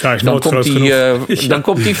 aankomt. Dan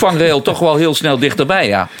komt die vangrail toch wel heel snel dichterbij.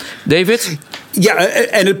 Ja. David? Ja,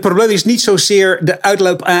 en het probleem is niet zozeer de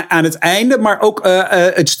uitloop aan het einde, maar ook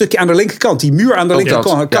het stukje aan de linkerkant. Die muur aan de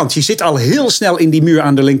linkerkant. Ja. Je zit al heel snel in die muur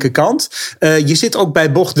aan de linkerkant. Je zit ook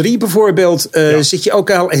bij bocht 3 bijvoorbeeld. Zit je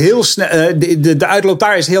ook al heel snel. De uitloop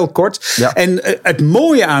daar is heel kort. Ja. En het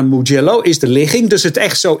mooie aan Mugello is de ligging. Dus het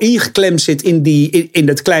echt zo ingeklemd zit in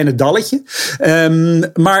dat kleine dalletje.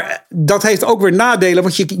 Maar dat heeft ook weer nadelen.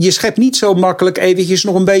 Want je schept niet zo makkelijk eventjes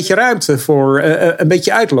nog een beetje ruimte voor een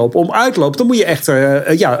beetje uitloop. Om uitloop, dan moet je echt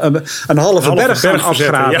een halve berg gaan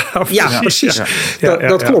afgraven. Ja, precies.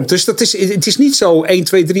 Dat klopt. Dus het is niet zo 1,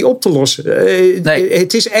 2, 3 op te lossen. Nee.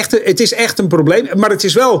 Het is echt een probleem. Maar het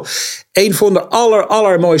is wel een van de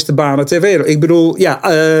allermooiste banen ter wereld. Ik bedoel,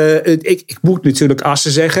 ik moet natuurlijk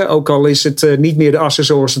Assen zeggen. Ook al is het niet meer de Assen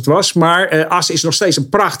zoals het was. Maar Assen is nog steeds een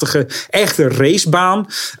prachtige, echte racebaan.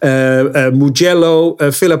 Mugello,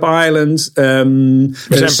 Phillip Island,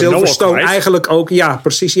 Silverstone eigenlijk ook. Ja,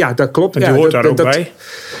 precies. Ja, dat klopt. En die hoort daar ook bij.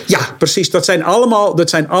 Ja, precies. Dat zijn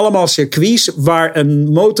allemaal circuits waar een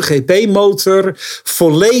MotoGP-motor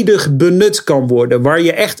volledig benut kan worden. Waar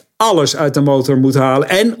je echt alles uit de motor moet halen.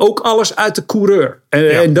 En ook alles uit de coureur.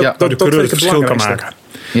 En dat de coureur het verschil kan maken.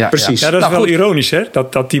 Ja, precies. Ja, dat is wel ironisch, hè?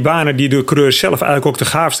 Dat die banen die de coureurs zelf eigenlijk ook de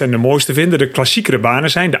gaafste en de mooiste vinden, de klassiekere banen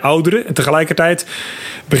zijn, de oudere. En tegelijkertijd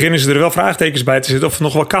beginnen ze er wel vraagtekens bij te zitten of het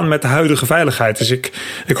nog wel kan met de huidige veiligheid. Dus ik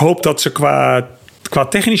hoop dat ze qua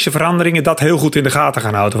technische veranderingen dat heel goed in de gaten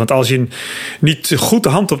gaan houden. Want als je niet goed de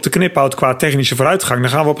hand op de knip houdt qua technische vooruitgang, dan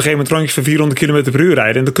gaan we op een gegeven moment rondjes van 400 km per uur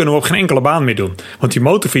rijden. En dan kunnen we op geen enkele baan meer doen. Want die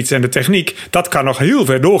motorfiets en de techniek, dat kan nog heel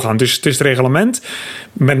ver doorgaan. Dus het is het reglement,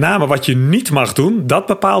 met name wat je niet mag doen, dat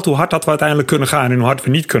bepaalt hoe hard dat we uiteindelijk kunnen gaan en hoe hard we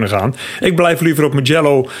niet kunnen gaan. Ik blijf liever op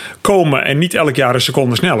Mugello komen en niet elk jaar een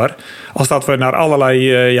seconde sneller. Als dat we naar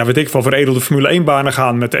allerlei, veredelde Formule 1 banen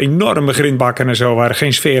gaan met enorme grindbakken en zo, waar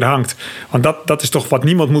geen sfeer hangt. Want dat is toch wat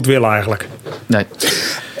niemand moet willen eigenlijk. Nee.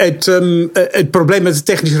 Het probleem met het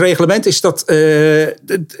technische reglement is dat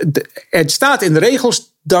het staat in de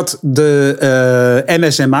regels dat de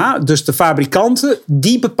MSMA, dus de fabrikanten,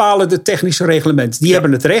 die bepalen het technische reglement. Die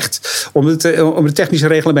hebben het recht om het technische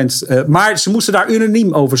reglement. Maar ze moesten daar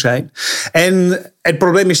unaniem over zijn. En het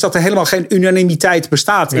probleem is dat er helemaal geen unanimiteit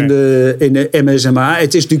bestaat in de MSMA.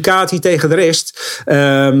 Het is Ducati tegen de rest.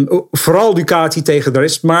 Vooral Ducati tegen de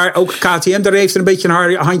rest. Maar ook KTM, daar heeft er een beetje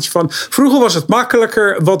een handje van. Vroeger was het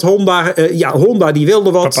makkelijker. Wat Honda die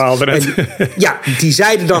wilde wat. En, die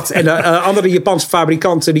zeiden dat. En de andere Japanse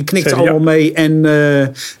fabrikanten die knikten allemaal mee.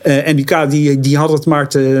 En Ducati die had het maar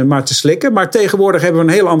te slikken. Maar tegenwoordig hebben we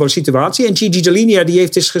een heel andere situatie. En Gigi Dall'Igna die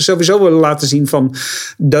heeft dus sowieso willen laten zien van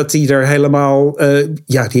dat hij er helemaal...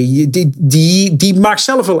 Die maakt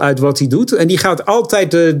zelf wel uit wat hij doet. En die gaat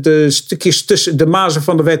altijd de stukjes tussen de mazen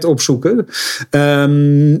van de wet opzoeken.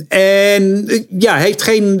 Heeft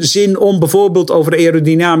geen zin om bijvoorbeeld over de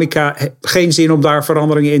aerodynamica... geen zin om daar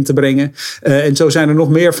veranderingen in te brengen. En zo zijn er nog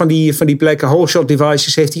meer van die plekken. Whole-shot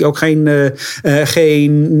devices heeft hij ook geen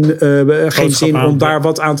zin om daar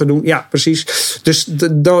wat aan te doen. Ja, precies. Dus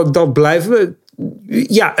dat blijven we...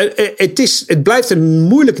 Ja, het blijft een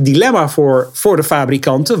moeilijk dilemma voor de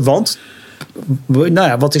fabrikanten. Want,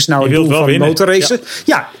 wat is nou het doel van motorracen?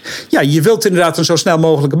 Ja, je wilt inderdaad een zo snel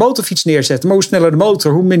mogelijke motorfiets neerzetten. Maar hoe sneller de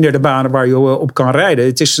motor, hoe minder de banen waar je op kan rijden.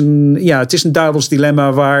 Het is een duivels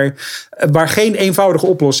dilemma waar geen eenvoudige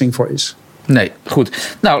oplossing voor is. Nee,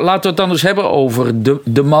 goed. Nou, laten we het dan eens hebben over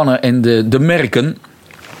de mannen en de merken.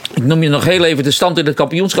 Ik noem je nog heel even de stand in het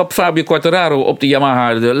kampioenschap. Fabio Quartararo op de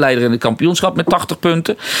Yamaha, de leider in het kampioenschap met 80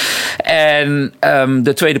 punten. En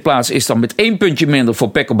de tweede plaats is dan met 1 puntje minder voor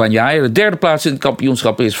Pecco Bagnaia. De derde plaats in het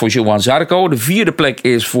kampioenschap is voor Johan Zarco. De vierde plek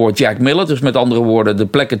is voor Jack Miller. Dus met andere woorden, de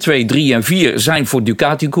plekken 2, 3 en 4 zijn voor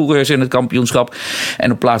Ducati-coureurs in het kampioenschap.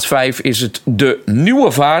 En op plaats 5 is het de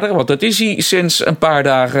nieuwe vader, want dat is hij sinds een paar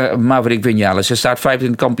dagen, Maverick Viñales. Hij staat 5 in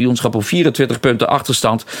het kampioenschap op 24 punten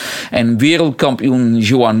achterstand. En wereldkampioen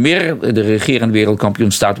Johan Mir, de regerend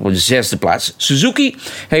wereldkampioen, staat op de 6e plaats. Suzuki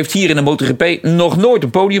heeft hier in de MotoGP nog nooit een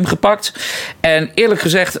podium gepakt. En eerlijk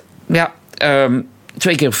gezegd,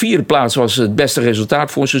 2 keer 4e plaats was het beste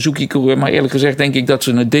resultaat voor een Suzuki-coureur. Maar eerlijk gezegd denk ik dat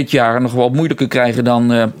ze het dit jaar nog wel moeilijker krijgen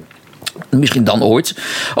dan... misschien dan ooit.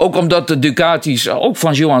 Ook omdat de Ducatis, ook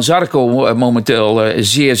van Johan Zarco, momenteel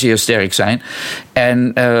zeer, zeer sterk zijn.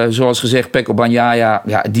 En zoals gezegd, Pecco Bagnaia,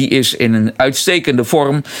 die is in een uitstekende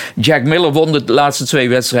vorm. Jack Miller won de laatste 2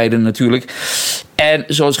 wedstrijden natuurlijk. En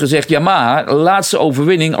zoals gezegd, Yamaha, laatste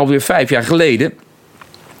overwinning alweer 5 jaar geleden.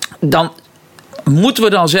 Dan... Moeten we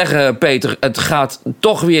dan zeggen, Peter, het gaat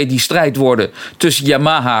toch weer die strijd worden tussen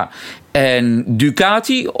Yamaha en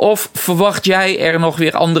Ducati? Of verwacht jij er nog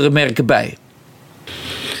weer andere merken bij?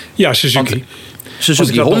 Ja, Suzuki.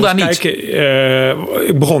 Suzuki, Honda niet.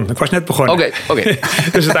 Ik was net begonnen. Oké.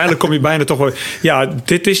 Dus uiteindelijk kom je bijna toch wel... Ja,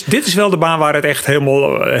 dit is wel de baan waar het echt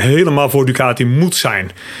helemaal voor Ducati moet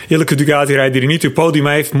zijn. Eerlijke Ducati-rijder die niet op het podium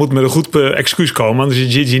heeft, moet met een goed excuus komen. Anders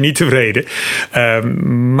is Gigi niet tevreden.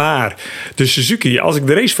 Maar de Suzuki, als ik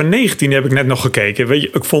de race van 19 heb ik net nog gekeken. Weet je,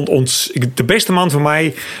 ik vond de beste man voor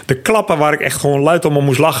mij, de klappen waar ik echt gewoon luid om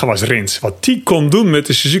moest lachen, was Rins. Wat die kon doen met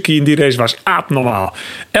de Suzuki in die race was abnormaal.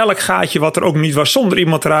 Elk gaatje wat er ook niet was, zonder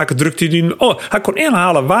iemand te raken, drukte hij die. Hij kon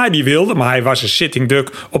inhalen waar hij wilde, maar hij was een sitting duck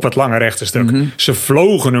op het lange rechte stuk. Mm-hmm. Ze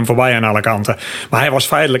vlogen hem voorbij aan alle kanten. Maar hij was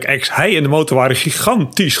feitelijk hij en de motor waren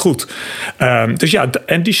gigantisch goed. Dus ja,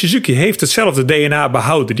 en die Suzuki heeft hetzelfde DNA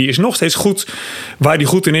behouden. Die is nog steeds goed waar hij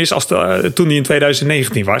goed in is als toen hij in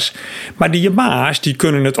 2019 was. Maar die Yamaha's, die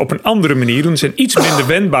kunnen het op een andere manier doen. Ze zijn iets minder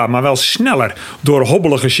wendbaar, maar wel sneller door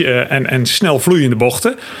hobbelige en snel vloeiende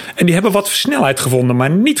bochten. En die hebben wat snelheid gevonden, maar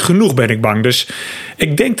niet genoeg, ben ik bang. Dus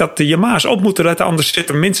ik denk dat de Yamaha's op moeten letten, anders zit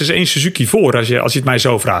er minstens 1 Suzuki voor, als je het mij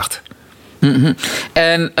zo vraagt. Mm-hmm.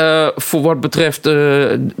 En voor wat betreft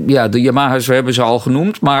de Yamaha's, we hebben ze al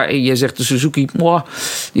genoemd, maar je zegt de Suzuki,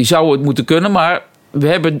 die zou het moeten kunnen, maar we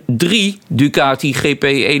hebben 3 Ducati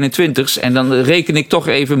GP21's. En dan reken ik toch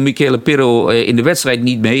even Michele Pirro in de wedstrijd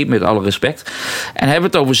niet mee, met alle respect. En hebben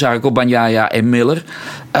het over Zarco, Bagnaia en Miller.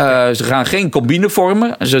 Ze gaan geen combine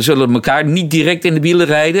vormen. Ze zullen elkaar niet direct in de wielen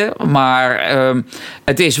rijden. Maar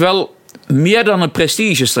het is wel meer dan een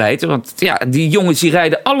prestigestrijd. Want die jongens die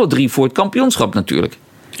rijden alle 3 voor het kampioenschap natuurlijk.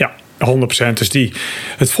 Ja. 100%. Dus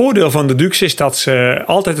het voordeel van de Dukes is dat ze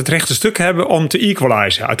altijd het rechte stuk hebben om te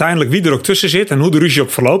equalizen. Uiteindelijk wie er ook tussen zit en hoe de ruzie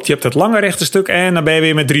ook verloopt. Je hebt het lange rechte stuk en dan ben je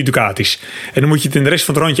weer met 3 Ducatis. En dan moet je het in de rest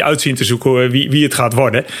van het rondje uitzien te zoeken wie het gaat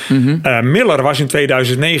worden. Mm-hmm. Miller was in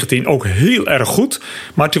 2019 ook heel erg goed.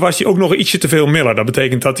 Maar toen was hij ook nog ietsje te veel Miller. Dat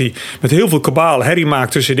betekent dat hij met heel veel kabaal herrie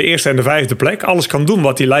maakt tussen de eerste en de 5e plek. Alles kan doen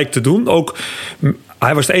wat hij lijkt te doen. Ook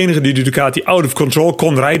Hij was de enige die de Ducati out of control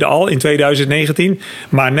kon rijden al in 2019.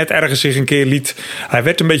 Maar net ergens zich een keer liet... Hij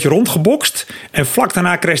werd een beetje rondgebokst. En vlak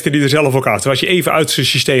daarna crashte hij er zelf ook af. Toen was hij even uit zijn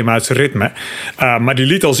systeem, uit zijn ritme. Maar die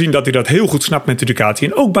liet al zien dat hij dat heel goed snapt met de Ducati.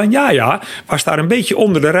 En ook Bagnaia was daar een beetje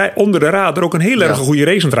onder de radar ook een heel erg goede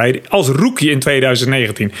race aan het rijden. Als rookie in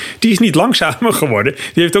 2019. Die is niet langzamer geworden.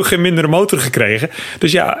 Die heeft ook geen mindere motor gekregen.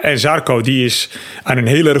 Dus ja, en Zarco die is aan een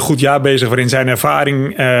heel erg goed jaar bezig. Waarin zijn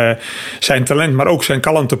ervaring, zijn talent, maar ook zijn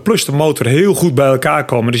kalmte plus de motor heel goed bij elkaar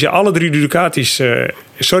komen. Dus ja, alle 3 Ducatis...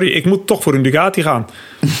 sorry, ik moet toch voor een Ducati gaan.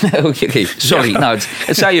 Oké, sorry. Ja. Nou,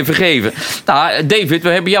 het zou je vergeven. Nou, David, we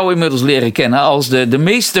hebben jou inmiddels leren kennen als de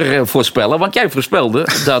meestervoorspeller. Want jij voorspelde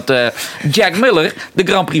dat Jack Miller de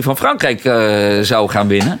Grand Prix van Frankrijk zou gaan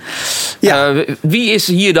winnen. Ja. Wie is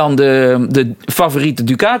hier dan de favoriete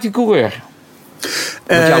Ducati-coureur?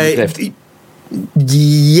 Wat jou betreft.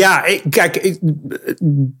 Ja, kijk...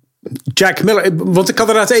 Jack Miller, want ik had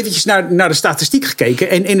inderdaad eventjes naar de statistiek gekeken.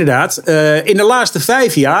 En inderdaad, in de laatste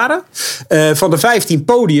 5 jaren van de 15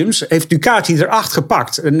 podiums heeft Ducati er 8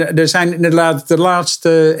 gepakt. En er zijn inderdaad de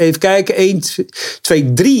laatste, even kijken, 1,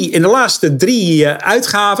 2, 3. In de laatste 3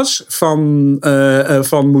 uitgaves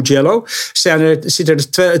van Mugello zitten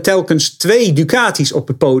er telkens 2 Ducatis op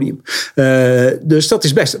het podium. Dus dat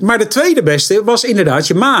is best. Maar de tweede beste was inderdaad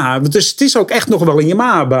Yamaha. Dus het is ook echt nog wel een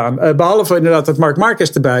Yamaha-baan. Behalve inderdaad dat Marc Marquez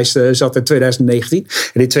erbij zat in 2019.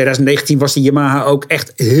 En in 2019 was die Yamaha ook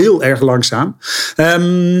echt heel erg langzaam.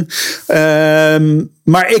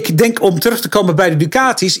 Maar ik denk, om terug te komen bij de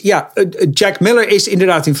Ducatis... Ja, Jack Miller is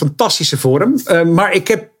inderdaad in fantastische vorm. Maar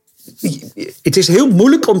het is heel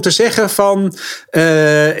moeilijk om te zeggen van...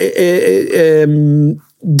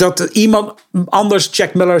 dat iemand anders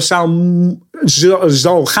Jack Miller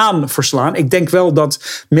zal gaan verslaan. Ik denk wel dat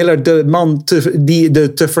Miller de man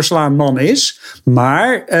de te verslaan man is.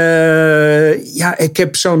 Maar ja, ik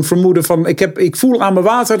heb zo'n vermoeden van... Ik voel aan mijn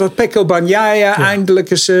water dat Pecco Bagnaia eindelijk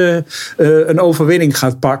eens een overwinning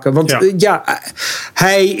gaat pakken. Want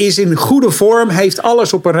hij is in goede vorm, heeft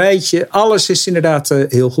alles op een rijtje. Alles is inderdaad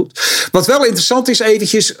heel goed. Wat wel interessant is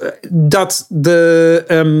eventjes, dat de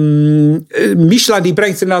Michelin die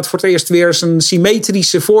brengt inderdaad voor het eerst weer zijn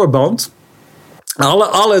symmetrische voorband.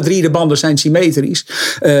 Alle 3 de banden zijn symmetrisch.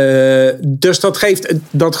 Dus dat geeft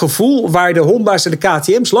dat gevoel waar de Honda's en de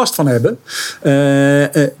KTM's last van hebben.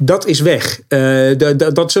 Dat is weg.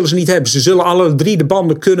 Dat zullen ze niet hebben. Ze zullen alle 3 de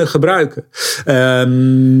banden kunnen gebruiken.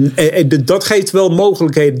 Dat geeft wel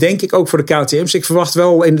mogelijkheden, denk ik, ook voor de KTM's. Ik verwacht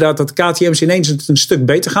wel inderdaad dat de KTM's ineens het een stuk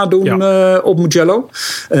beter gaan doen op Mugello.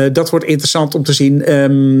 Dat wordt interessant om te zien.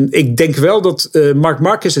 Ik denk wel dat Marc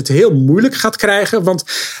Marquez het heel moeilijk gaat krijgen. Want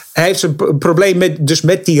hij heeft een probleem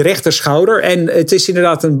met die rechterschouder. En het is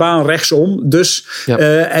inderdaad een baan rechtsom. Dus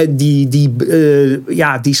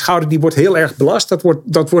die schouder die wordt heel erg belast.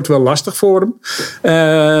 Dat wordt wel lastig voor hem.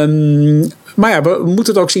 Maar ja, we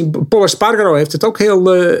moeten het ook zien. Pol Espargaro heeft het ook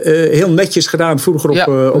heel netjes gedaan vroeger op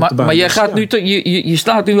de baan. Maar jij gaat je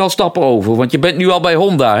slaat nu al stappen over. Want je bent nu al bij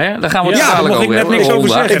Honda, hè? Daar gaan we het dadelijk over hebben. Daar mag ik net niks over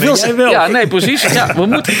zeggen. Ja, nee, precies. Ja,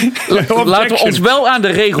 laten we ons wel aan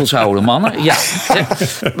de regels houden, mannen. Ja.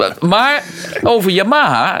 Maar over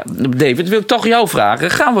Yamaha, David, wil ik toch jou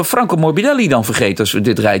vragen. Gaan we Franco Morbidelli dan vergeten als we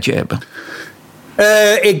dit rijtje hebben?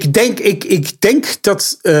 Ik denk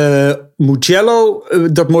dat Mugello,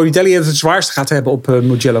 dat Morbidelli het zwaarste gaat hebben op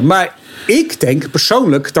Mugello. Maar ik denk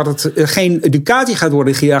persoonlijk dat het geen Ducati gaat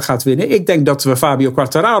worden die gaat winnen. Ik denk dat we Fabio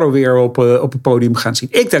Quartararo weer op het podium gaan zien.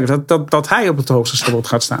 Ik denk dat hij op het hoogste slot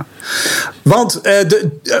gaat staan. Want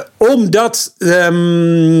omdat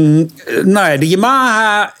de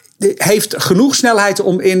Yamaha heeft genoeg snelheid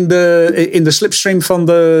om in de slipstream van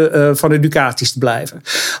de Ducatis te blijven.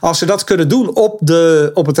 Als ze dat kunnen doen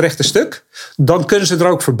op het rechte stuk, dan kunnen ze er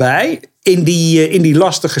ook voorbij. In die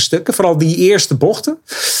lastige stukken, vooral die eerste bochten.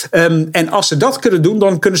 En als ze dat kunnen doen,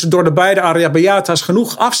 dan kunnen ze door de beide Arrabbiata's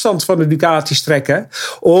genoeg afstand van de Ducatis trekken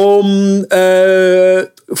om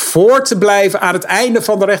voor te blijven aan het einde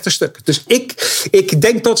van de rechte stuk. Dus ik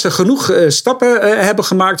denk dat ze genoeg stappen hebben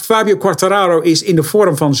gemaakt. Fabio Quartararo is in de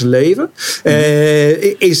vorm van zijn leven.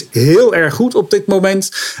 Is heel erg goed op dit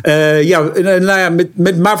moment.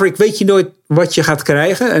 Met Maverick weet je nooit wat je gaat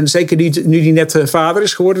krijgen. En zeker nu die net vader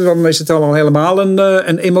is geworden, dan is het al helemaal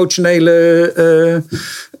een emotionele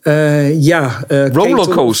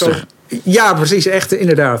rollercoaster. Ja, precies. Echt,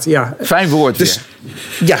 inderdaad. Ja. Fijn woord dus,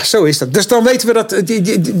 ja, zo is dat. Dus dan weten we dat.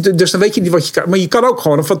 Dus dan weet je niet wat je kan. Maar je kan ook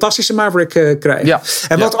gewoon een fantastische Maverick krijgen. Ja.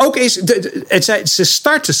 En wat ook is, ze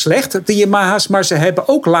starten slecht, de Yamaha's, maar ze hebben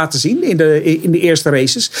ook laten zien in de eerste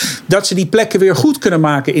races dat ze die plekken weer goed kunnen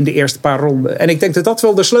maken in de eerste paar ronden. En ik denk dat dat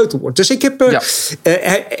wel de sleutel wordt. Dus ik heb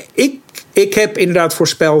Ik heb inderdaad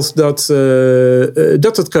voorspeld dat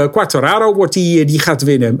het Quartararo wordt die gaat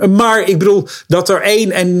winnen. Maar ik bedoel dat er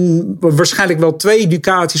 1 en waarschijnlijk wel 2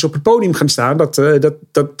 Ducatis op het podium gaan staan.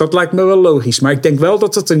 Dat lijkt me wel logisch. Maar ik denk wel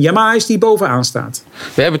dat het een Yamaha is die bovenaan staat.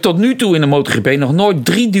 We hebben tot nu toe in de MotoGP nog nooit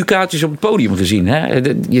 3 Ducatis op het podium gezien. Hè?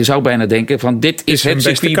 Je zou bijna denken van dit is het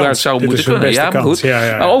circuit waar het zou moeten kunnen. Ja, maar goed.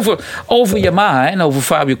 Ja. Maar over Yamaha en over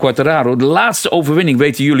Fabio Quartararo. De laatste overwinning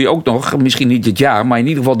weten jullie ook nog. Misschien niet dit jaar, maar in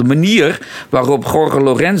ieder geval de manier waarop Jorge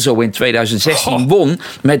Lorenzo in 2016 won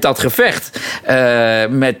met dat gevecht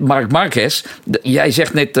met Marc Marquez. Jij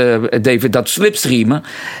zegt net, David, dat slipstreamen.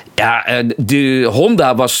 Ja, de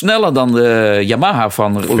Honda was sneller dan de Yamaha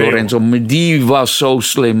van Lorenzo. Maar die was zo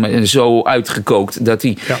slim en zo uitgekookt dat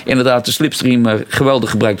hij inderdaad de slipstream geweldig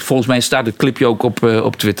gebruikt. Volgens mij staat het clipje ook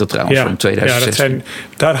op Twitter trouwens van 2016.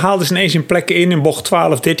 Daar haalden ze ineens een plekken in bocht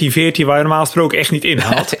 12, 13, 14 waar je normaal gesproken echt niet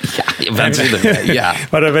inhaalt.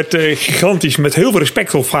 Maar dat werd gigantisch met heel veel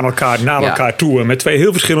respect van elkaar naar elkaar toe. Met 2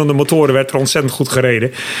 heel verschillende motoren werd er ontzettend goed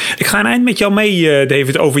gereden. Ik ga een eind met jou mee,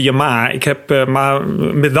 David, over Yamaha. Ik heb maar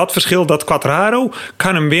met dat verschil dat Quartararo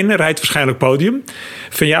kan hem winnen, rijdt waarschijnlijk podium.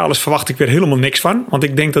 Vinales verwacht ik weer helemaal niks van. Want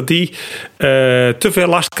ik denk dat die te veel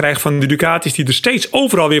last krijgt van de Ducatis die er steeds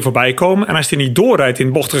overal weer voorbij komen. En als hij niet doorrijdt in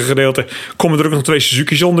het bochtige gedeelte, komen er ook nog 2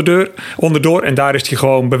 Suzuki's onderdoor. En daar is hij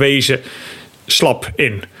gewoon bewezen slap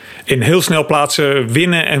in. In heel snel plaatsen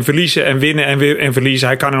winnen en verliezen en winnen en weer en verliezen.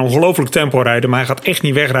 Hij kan een ongelooflijk tempo rijden, maar hij gaat echt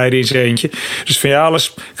niet wegrijden in zijn eentje. Dus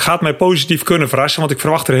Vinales gaat mij positief kunnen verrassen, want ik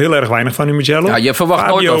verwacht er heel erg weinig van in Mugello. Ja, je verwacht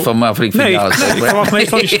nooit wat van Maverick Vinales. Nee, ik verwacht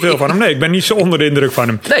meestal niet zoveel van hem. Nee, ik ben niet zo onder de indruk van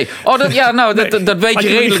hem. Nee, dat weet je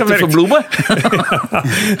redelijk te verbloemen.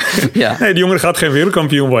 Ja. Nee, die jongen gaat geen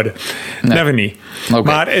wereldkampioen worden. Nee. Never niet. Okay.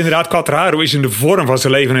 Maar inderdaad, Quartararo is in de vorm van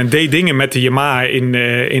zijn leven en deed dingen met de Yamaha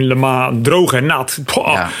in Le Mans droog en nat.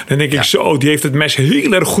 Dan denk ik zo, die heeft het mes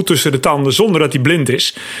heel erg goed tussen de tanden zonder dat hij blind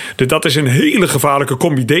is. Dus dat is een hele gevaarlijke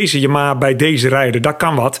combi. Deze Yamaha bij deze rijder, dat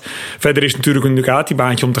kan wat. Verder is natuurlijk een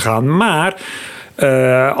Ducati-baantje om te gaan. Maar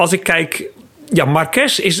als ik kijk... Ja,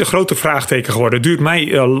 Marquez is een grote vraagteken geworden. Het duurt mij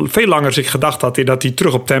veel langer dan ik gedacht had dat hij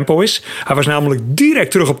terug op tempo is. Hij was namelijk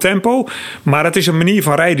direct terug op tempo. Maar het is een manier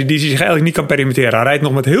van rijden die hij zich eigenlijk niet kan permitteren. Hij rijdt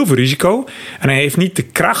nog met heel veel risico. En hij heeft niet de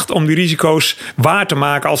kracht om die risico's waar te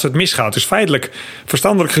maken als het misgaat. Dus feitelijk,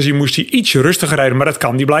 verstandelijk gezien, moest hij ietsje rustiger rijden. Maar dat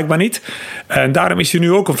kan hij blijkbaar niet. En daarom is hij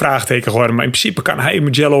nu ook een vraagteken geworden. Maar in principe kan hij in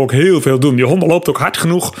Mugello ook heel veel doen. Die Honda loopt ook hard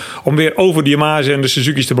genoeg om weer over de Yamaha's en de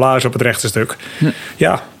Suzuki's te blazen op het rechte stuk.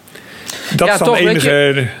 Ja. Dat is dan toch,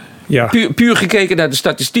 enige... Puur gekeken naar de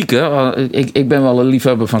statistieken. Ik ben wel een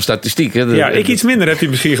liefhebber van statistieken. Ja, ik iets minder, heb je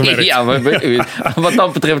misschien gemerkt. Ja, wat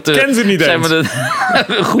dat betreft zijn we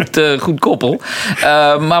een goed koppel.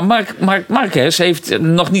 Maar Marquez heeft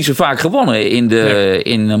nog niet zo vaak gewonnen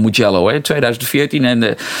in Mugello. Hè, 2014.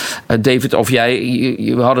 En David, of jij,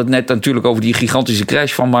 we hadden het net natuurlijk over die gigantische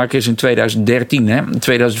crash van Marquez in 2013. Hè. In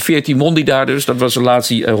 2014 won hij daar dus. Dat was de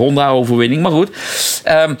laatste Honda-overwinning. Maar goed...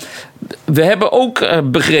 we hebben ook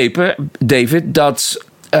begrepen, David, dat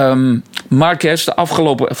Marquez de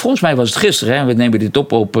afgelopen... Volgens mij was het gisteren, hè, we nemen dit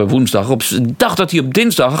op woensdag. Op de dag dat hij op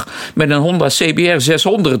dinsdag met een Honda CBR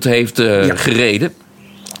 600 heeft gereden.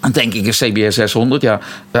 Dan denk ik een CBR 600,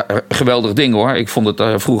 geweldig ding hoor. Ik vond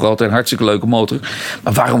het vroeger altijd een hartstikke leuke motor.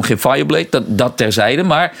 Maar waarom geen Fireblade? Dat terzijde.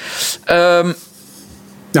 Maar...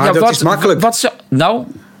 dat is makkelijk.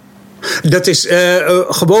 Dat is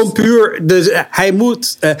gewoon puur...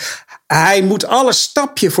 Hij moet alles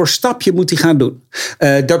stapje voor stapje moet hij gaan doen.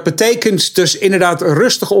 Dat betekent dus inderdaad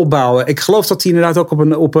rustig opbouwen. Ik geloof dat hij inderdaad ook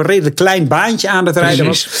op een redelijk klein baantje aan het rijden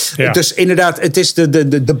was. Ja. Dus inderdaad, het is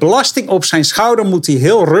de belasting op zijn schouder moet hij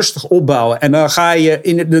heel rustig opbouwen. En dan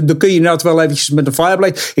dan kun je inderdaad wel eventjes met een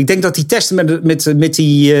Fireblade. Ik denk dat die testen met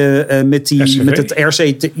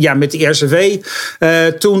die RCV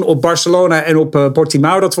toen op Barcelona en op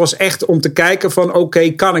Portimao. Dat was echt om te kijken van oké,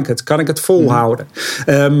 kan ik het? Kan ik het volhouden?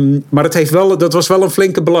 Maar dat was wel een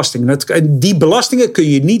flinke belasting. Die belastingen kun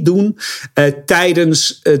je niet doen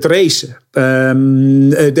tijdens het racen.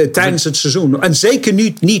 Tijdens het seizoen. En zeker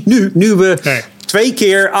niet nu. Nu we twee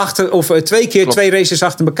keer twee races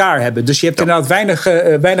achter elkaar hebben. Dus je hebt inderdaad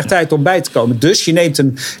weinig tijd om bij te komen. Dus je neemt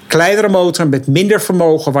een kleinere motor met minder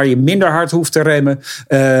vermogen, waar je minder hard hoeft te remmen.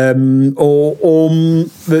 Om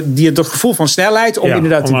het gevoel van snelheid, om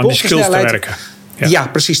inderdaad die bochtensnelheid te werken. Ja,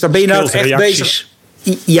 precies. Dan ben je inderdaad echt bezig.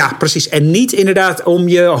 Ja, precies. En niet inderdaad om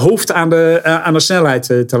je hoofd aan de snelheid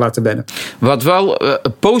te laten wennen. Wat wel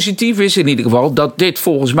positief is in ieder geval, dat dit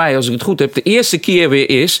volgens mij, als ik het goed heb, de eerste keer weer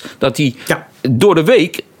is dat hij door de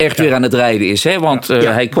week echt weer aan het rijden is. Hè? Want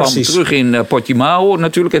hij kwam terug in Portimao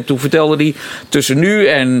natuurlijk. En toen vertelde hij, tussen nu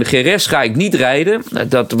en Jerez ga ik niet rijden.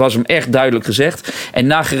 Dat was hem echt duidelijk gezegd. En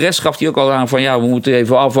na Jerez gaf hij ook al aan van we moeten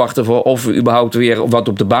even afwachten of we überhaupt weer wat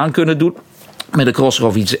op de baan kunnen doen. Met een crosser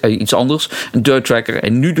of iets anders. Een dirt tracker.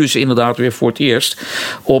 En nu dus inderdaad weer voor het eerst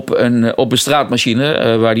op een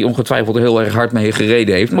straatmachine. Waar hij ongetwijfeld heel erg hard mee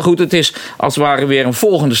gereden heeft. Maar goed, het is als het ware weer een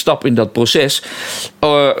volgende stap in dat proces.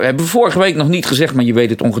 Hebben we vorige week nog niet gezegd, maar je weet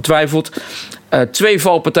het ongetwijfeld. 2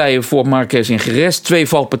 valpartijen voor Marquez in Jerez. 2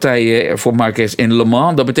 valpartijen voor Marquez in Le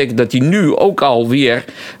Mans. Dat betekent dat hij nu ook alweer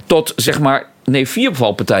tot 4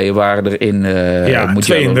 valpartijen waren er in Mugello,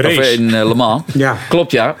 2 in de race. Of in Le Mans. Ja.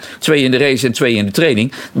 Klopt, 2 in de race en 2 in de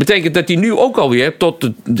training. Dat betekent dat hij nu ook alweer tot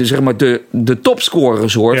de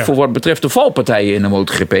topscorers hoort voor wat betreft de valpartijen in de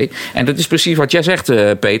MotoGP. En dat is precies wat jij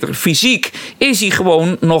zegt, Peter. Fysiek is hij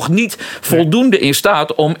gewoon nog niet voldoende in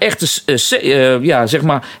staat om echt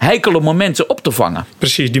heikele momenten op te vangen.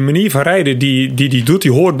 Precies, die manier van rijden die doet,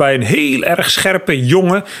 die hoort bij een heel erg scherpe,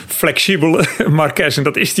 jonge, flexibele Marquez. En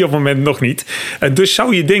dat is hij op het moment nog niet. En dus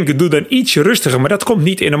zou je denken, doe dan ietsje rustiger. Maar dat komt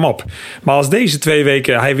niet in hem op. Maar als deze 2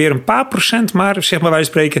 weken hij weer een paar procent, wij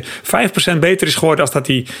spreken 5% beter is geworden als dat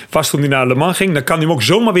hij was toen hij naar Le Mans ging, dan kan hij hem ook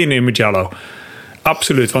zomaar winnen in Mugello.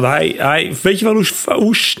 Absoluut, want hij weet je wel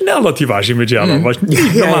hoe snel dat hij was in Mugello? Dat was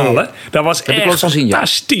niet normaal, hè? Dat was echt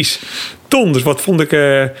fantastisch. Dus wat vond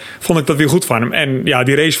ik dat weer goed van hem. En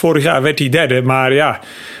die race vorig jaar werd hij derde, maar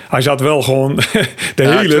hij zat wel gewoon de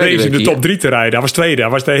hele race in de top 3 te rijden. Hij was tweede,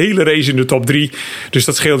 hij was de hele race in de top 3, dus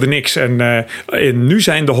dat scheelde niks. En nu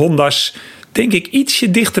zijn de Honda's, denk ik,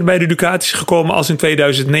 ietsje dichter bij de Ducatis gekomen als in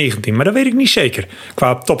 2019. Maar dat weet ik niet zeker.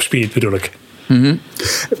 Qua topspeed bedoel ik. Mm-hmm.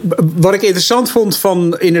 Wat ik interessant vond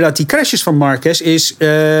van inderdaad die crashes van Marquez is,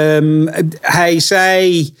 hij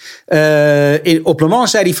zei op Le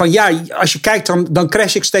Mans zei hij van als je kijkt dan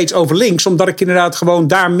crash ik steeds over links, omdat ik inderdaad gewoon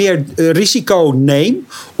daar meer risico neem,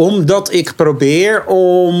 omdat ik probeer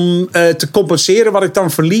om te compenseren wat ik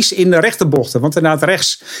dan verlies in de rechterbochten, want inderdaad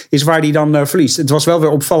rechts is waar hij dan verliest. Het was wel weer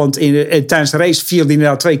opvallend tijdens de race viel hij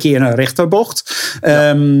inderdaad 2 keer in een rechterbocht.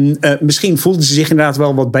 Misschien voelde ze zich inderdaad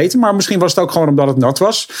wel wat beter, maar misschien was het ook gewoon omdat het nat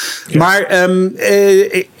was. Ja. Maar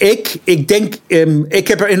ik denk, ik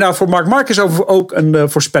heb er inderdaad voor Marc Marquez over ook een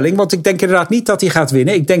voorspelling. Want ik denk inderdaad niet dat hij gaat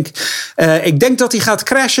winnen. Ik denk dat hij gaat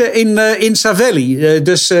crashen in Savelli.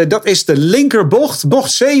 Dus dat is de linkerbocht.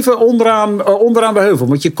 Bocht 7 onderaan de heuvel.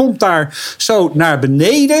 Want je komt daar zo naar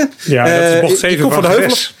beneden. Ja, dat is bocht 7 van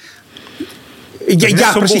Jerez.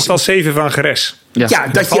 Ja, precies. Bocht als 7 van Jerez. Ja,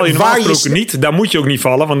 dat val je normaal gesproken niet. Daar moet je ook niet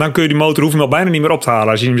vallen. Want dan kun je die motor hoeven al bijna niet meer op te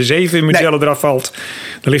halen. Als je in de 7 in Mugello eraf valt,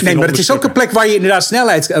 dan ligt hij maar het is ook een plek waar je inderdaad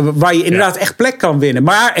snelheid, waar je inderdaad echt plek kan winnen.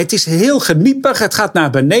 Maar het is heel geniepig. Het gaat naar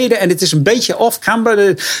beneden en het is een beetje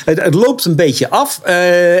off-camber. Het loopt een beetje af.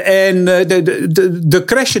 En de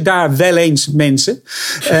crashen daar wel eens mensen.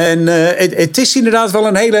 En het is inderdaad wel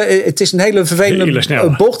een hele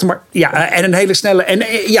vervelende bocht. Maar en een hele snelle. En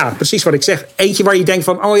precies wat ik zeg. Eentje waar je denkt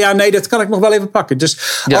van, dat kan ik nog wel even pakken.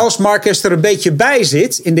 Dus als Marquez er een beetje bij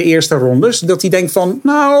zit in de eerste rondes, dat hij denkt van,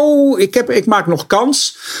 ik maak nog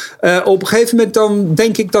kans. Op een gegeven moment dan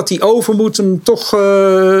denk ik dat die overmoed hem toch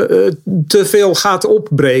te veel gaat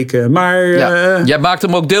opbreken. Maar jij maakt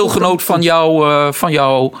hem ook deelgenoot van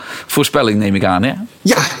jouw voorspelling, neem ik aan, hè?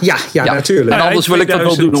 Ja, natuurlijk. En anders wil ik dat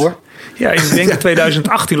wel doen, hoor. Ja, ik denk in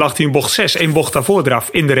 2018 lag hij in bocht 6, 1 bocht daarvoor eraf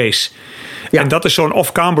in de race. Ja. En dat is zo'n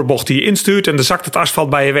off-camber bocht die je instuurt en dan zakt het asfalt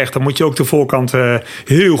bij je weg. Dan moet je ook de voorkant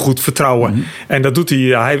heel goed vertrouwen. Mm-hmm. En dat doet hij.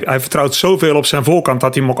 Hij vertrouwt zoveel op zijn voorkant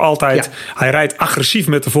dat hij hem ook altijd... Ja. Hij rijdt agressief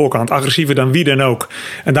met de voorkant. Agressiever dan wie dan ook.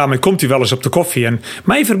 En daarmee komt hij wel eens op de koffie. En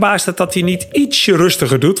mij verbaast het dat hij niet ietsje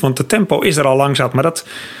rustiger doet. Want de tempo is er al lang zat. Maar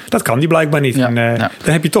dat kan hij blijkbaar niet. Ja. En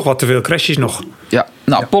dan heb je toch wat te veel crashes nog. Ja.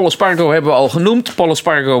 Nou, Pol Espargaro hebben we al genoemd. Pol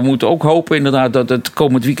Espargaro moet ook hopen inderdaad dat het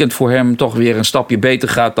komend weekend voor hem toch weer een stapje beter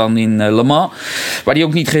gaat dan in Le Mans. Waar hij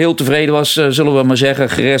ook niet geheel tevreden was, zullen we maar zeggen.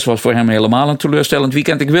 Jerez was voor hem helemaal een teleurstellend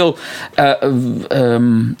weekend. Ik wil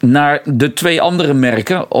naar de 2 andere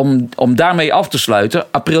merken om daarmee af te sluiten.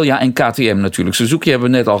 Aprilia en KTM natuurlijk. Suzuki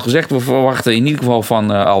hebben we net al gezegd. We verwachten in ieder geval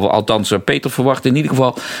van, althans Peter verwacht in ieder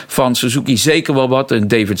geval van Suzuki zeker wel wat. En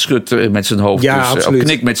David schudt met zijn hoofd. Ja, dus,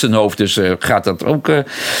 knikt met zijn hoofd. Dus gaat dat ook...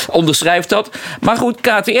 onderschrijft dat. Maar goed,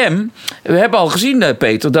 KTM, we hebben al gezien,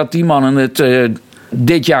 Peter, dat die mannen het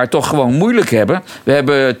dit jaar toch gewoon moeilijk hebben. We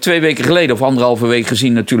hebben 2 weken geleden of 1,5 week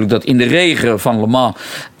gezien natuurlijk dat in de regen van Le Mans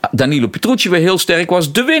Danilo Petrucci weer heel sterk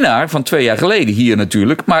was. De winnaar van 2 jaar geleden hier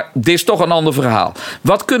natuurlijk. Maar dit is toch een ander verhaal.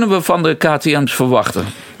 Wat kunnen we van de KTM's verwachten?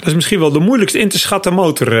 Dat is misschien wel de moeilijkst in te schatten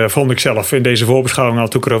motor, vond ik zelf in deze voorbeschouwing al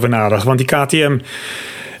toen ik erover nadacht. Want die KTM,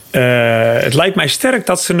 het lijkt mij sterk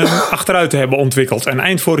dat ze hem achteruit hebben ontwikkeld. En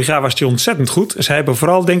eind vorig jaar was hij ontzettend goed. Ze hebben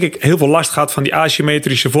vooral, denk ik, heel veel last gehad van die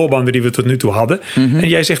asymmetrische voorbanden die we tot nu toe hadden. En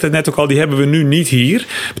jij zegt het net ook al, die hebben we nu niet hier.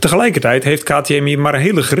 Maar tegelijkertijd heeft KTM hier maar een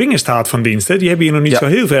hele geringe staat van dienst. Hè. Die hebben hier nog niet zo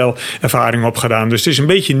heel veel ervaring op gedaan. Dus het is een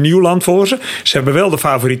beetje nieuw land voor ze. Ze hebben wel de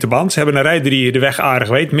favoriete band. Ze hebben een rijder die de weg aardig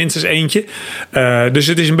weet. Minstens eentje. Dus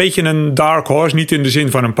het is een beetje een dark horse. Niet in de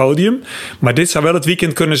zin van een podium. Maar dit zou wel het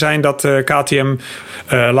weekend kunnen zijn dat KTM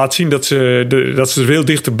laat zien dat ze er veel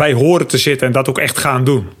dichterbij horen te zitten en dat ook echt gaan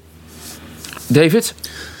doen. David?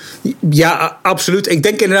 Ja, absoluut. Ik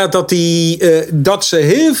denk inderdaad dat ze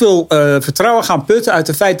heel veel vertrouwen gaan putten uit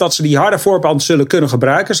het feit dat ze die harde voorband zullen kunnen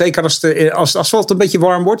gebruiken. Zeker als het asfalt een beetje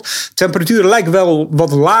warm wordt. De temperatuur lijkt wel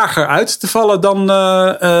wat lager uit te vallen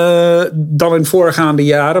dan in voorgaande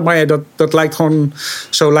jaren. Maar ja, dat lijkt gewoon,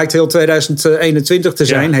 zo lijkt heel 2021 te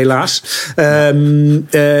zijn, helaas.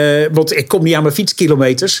 Want ik kom niet aan mijn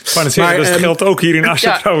fietskilometers. Maar dat geldt ook hier in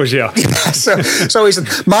Assen trouwens, ja. Zo is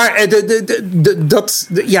het. Maar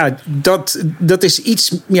dat is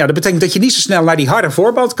iets. Ja, dat betekent dat je niet zo snel naar die harde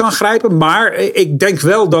voorband kan grijpen. Maar ik denk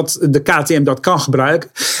wel dat de KTM dat kan gebruiken.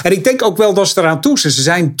 En ik denk ook wel dat ze eraan toe zijn. Ze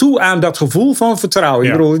zijn toe aan dat gevoel van vertrouwen.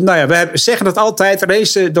 Ja. Ik bedoel, we zeggen dat altijd.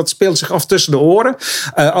 Race, dat speelt zich af tussen de oren.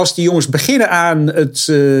 Als die jongens beginnen aan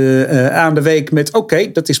de week met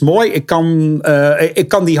oké, dat is mooi. Ik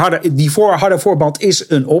kan die harde voorband is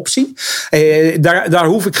een optie. Daar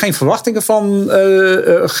hoef ik geen verwachtingen van,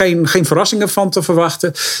 geen verrassingen van te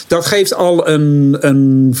verwachten. Dat geeft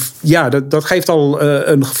al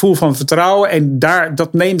een gevoel van vertrouwen. En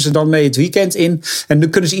dat nemen ze dan mee het weekend in. En dan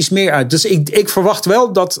kunnen ze iets meer uit. Dus ik verwacht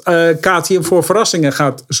wel dat KTM voor verrassingen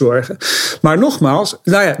gaat zorgen. Maar nogmaals,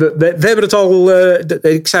 we hebben het al.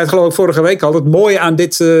 Ik zei het geloof ik vorige week al. Het mooie aan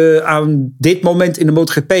dit moment in de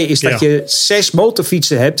MotoGP is dat je 6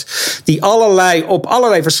 motorfietsen hebt die op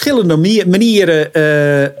allerlei verschillende manieren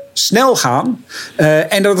snel gaan.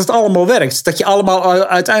 En dat het allemaal werkt. Dat je allemaal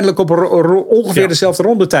uiteindelijk op ongeveer dezelfde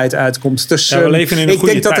rondetijd uitkomt. Dus we leven in een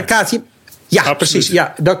goede tijd. Dat de KTM... Ja, precies.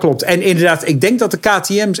 Ja, dat klopt. En inderdaad, ik denk dat de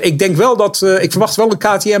KTM's... Ik verwacht wel een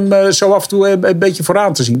KTM zo af en toe een beetje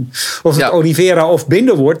vooraan te zien. Of het Oliveira of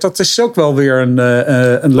Binder wordt, dat is ook wel weer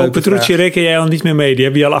een leuke Petrucci reken jij al niet meer mee. Die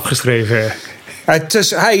heb je al afgeschreven.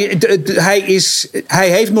 Hij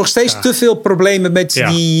heeft nog steeds te veel problemen met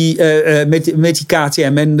die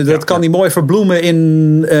KTM. En dat kan hij mooi verbloemen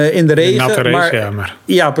in de regen. Natte race,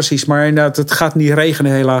 ja, precies. Maar inderdaad, het gaat niet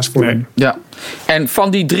regenen helaas voor hem. Ja. En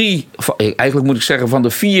van die 3, eigenlijk moet ik zeggen van de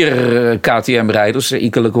 4 KTM-rijders,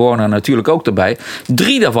 Ike Lecuona natuurlijk ook erbij.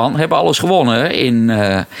 3 daarvan hebben alles gewonnen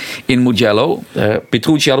in Mugello.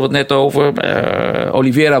 Petrucci hadden we het net over.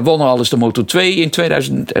 Oliveira won al eens de Moto2 in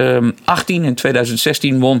 2018. In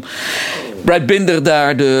 2016 won Brad Binder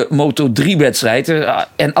daar de Moto3-wedstrijd.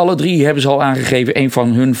 En alle 3 hebben ze al aangegeven een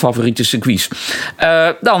van hun favoriete circuits.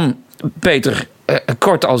 Dan, Peter,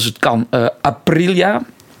 kort als het kan, Aprilia.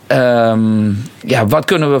 Wat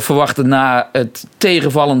kunnen we verwachten na het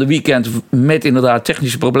tegenvallende weekend met inderdaad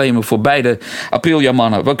technische problemen voor beide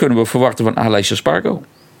Aprilia-mannen? Wat kunnen we verwachten van Aleix Espargaro?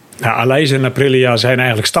 Nou, Aleix en Aprilia zijn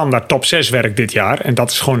eigenlijk standaard top 6 werk dit jaar. En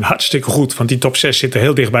dat is gewoon hartstikke goed. Want die top 6 zitten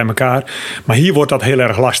heel dicht bij elkaar. Maar hier wordt dat heel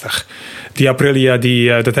erg lastig. Die Aprilia,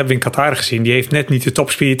 dat hebben we in Qatar gezien. Die heeft net niet de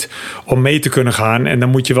topspeed om mee te kunnen gaan. En dan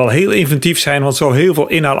moet je wel heel inventief zijn. Want zo heel veel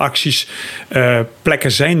inhaalacties,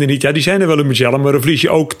 plekken zijn er niet. Ja, die zijn er wel in Mugello. Maar dan verlies je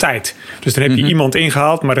ook tijd. Dus dan heb je iemand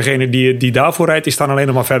ingehaald. Maar degene die daarvoor rijdt, is dan alleen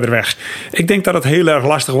nog maar verder weg. Ik denk dat het heel erg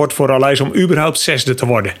lastig wordt voor Aleix om überhaupt 6e te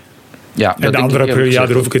worden. Ja, en de andere Aprilia,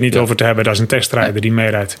 daar hoef ik het niet over te hebben. Dat is een testrijder die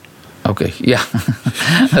meerijdt. Oké, ja.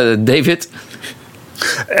 David?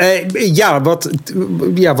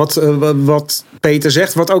 Wat Peter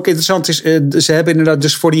zegt. Wat ook interessant is, ze hebben inderdaad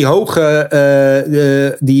dus voor die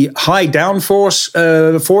hoge, die high downforce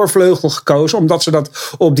voorvleugel gekozen. Omdat ze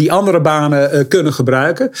dat op die andere banen kunnen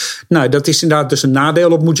gebruiken. Nou, dat is inderdaad dus een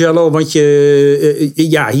nadeel op Mugello. Want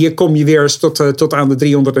hier kom je weer eens tot aan de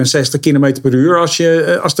 360 km per uur als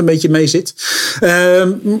het een beetje mee zit.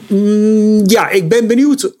 Ik ben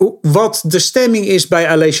benieuwd wat de stemming is bij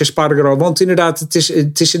Aleix Espargaro. Want inderdaad, het is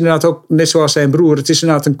het is inderdaad ook, net zoals zijn broer, het is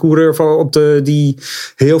inderdaad een coureur die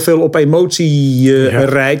heel veel op emotie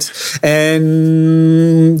rijdt.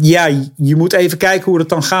 En ja, je moet even kijken hoe het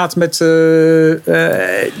dan gaat met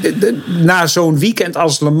na zo'n weekend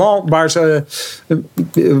als Le Mans,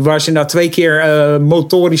 waar ze na 2 keer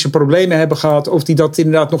motorische problemen hebben gehad, of die dat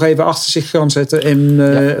inderdaad nog even achter zich kan zetten en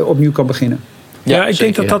opnieuw kan beginnen. Ja, ik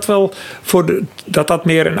denk dat wel dat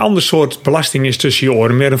meer een ander soort belasting is tussen je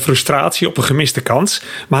oren. Meer een frustratie op een gemiste kans.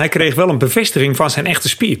 Maar hij kreeg wel een bevestiging van zijn echte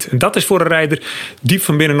speed. En dat is voor een rijder diep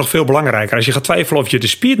van binnen nog veel belangrijker. Als je gaat twijfelen of je de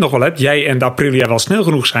speed nog wel hebt, jij en de Aprilia wel snel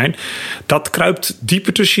genoeg zijn, dat kruipt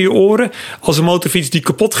dieper tussen je oren als een motorfiets die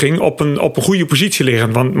kapot ging op een goede positie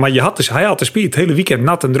liggen. Maar hij had de speed. Het hele weekend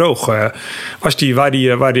nat en droog was die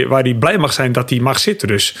waar die blij mag zijn dat hij mag zitten.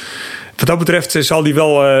 Dus wat dat betreft zal die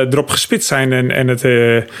wel erop gespitst zijn. En het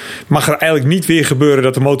mag er eigenlijk niet weer gebeuren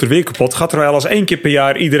dat de motor weer kapot gaat. Terwijl als 1 keer per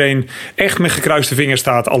jaar iedereen echt met gekruiste vingers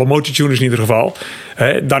staat, alle motortuners in ieder geval,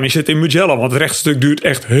 dan is het in Mugello. Want het rechtstuk duurt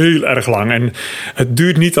echt heel erg lang. En het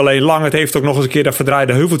duurt niet alleen lang, het heeft ook nog eens een keer dat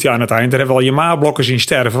verdraaide heuveltje aan het eind. Daar hebben we al Yamaha-blokken zien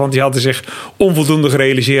sterven. Want die hadden zich onvoldoende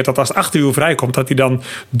gerealiseerd dat als het achterwiel vrijkomt, dat hij dan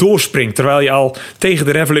doorspringt. Terwijl je al tegen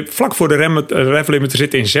de vlak voor de remlimiter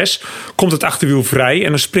zit in 6, komt het achterwiel vrij en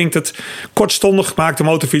dan springt het kortstondig, maakt de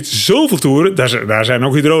motorfiets zoveel toeren. Daar zijn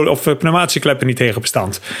ook pneumatische kleppen niet tegen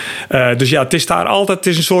bestand. Dus ja, het is daar altijd. Het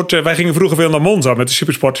is een soort. Wij gingen vroeger veel naar Monza met de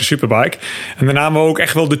Supersport en Superbike. En dan namen we ook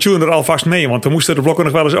echt wel de tuner alvast mee. Want dan moesten de blokken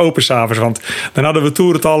nog wel eens open s'avonds. Want dan hadden we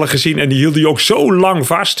toerentallen gezien en die hielden je ook zo lang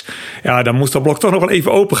vast. Ja, dan moest dat blok toch nog wel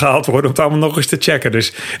even opengehaald worden om het allemaal nog eens te checken.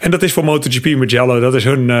 Dus, en dat is voor MotoGP Mugello. Dat is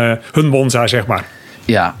hun Monza, zeg maar.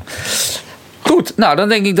 Ja. Goed, nou dan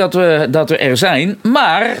denk ik dat we er zijn.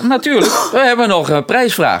 Maar natuurlijk, we hebben nog een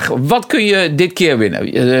prijsvraag. Wat kun je dit keer winnen?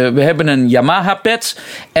 We hebben een Yamaha pet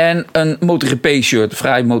en een MotoGP shirt,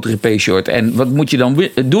 fraai MotoGP shirt. En wat moet je dan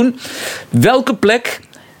doen? Welke plek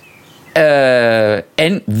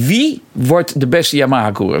en wie wordt de beste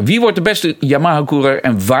Yamaha-coureur? Wie wordt de beste Yamaha-coureur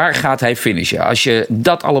en waar gaat hij finishen? Als je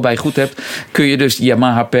dat allebei goed hebt, kun je dus de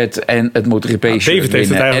Yamaha-pet en het MotoGP shirt winnen. David heeft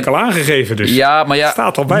het eigenlijk al aangegeven. Dus ja, maar ja, het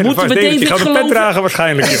staat al bijna vast. David gaat een pet dragen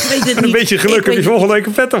waarschijnlijk. Met een beetje geluk heb je volgende week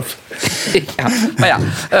een pet op. Ja, maar ja,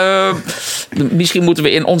 misschien moeten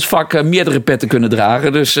we in ons vak meerdere petten kunnen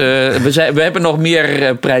dragen. Dus we hebben nog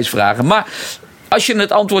meer prijsvragen. Maar als je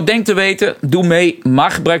het antwoord denkt te weten, doe mee.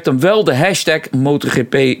 Maar gebruik dan wel de hashtag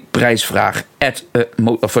MotoGP prijsvraag.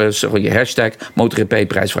 Hashtag MotoGP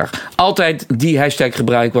prijsvraag. Altijd die hashtag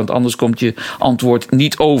gebruiken, want anders komt je antwoord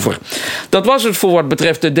niet over. Dat was het voor wat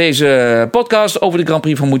betreft deze podcast over de Grand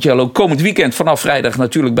Prix van Mugello. Komend weekend vanaf vrijdag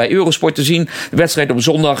natuurlijk bij Eurosport te zien. De wedstrijd op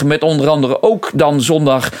zondag met onder andere ook dan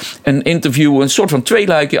zondag een interview. Een soort van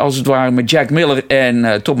tweeluikje als het ware met Jack Miller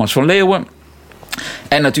en Thomas van Leeuwen.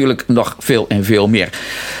 En natuurlijk nog veel en veel meer.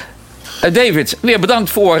 David, weer bedankt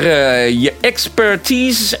voor je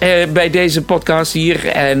expertise bij deze podcast hier.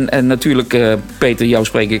 En natuurlijk, Peter, jou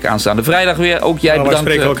spreek ik aanstaande vrijdag weer. Ook jij bedankt. We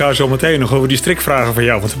spreken elkaar zo meteen nog over die strikvragen van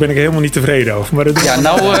jou. Want daar ben ik helemaal niet tevreden over. Maar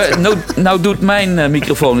dat nou doet mijn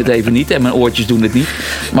microfoon het even niet. En mijn oortjes doen het niet.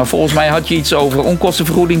 Maar volgens mij had je iets over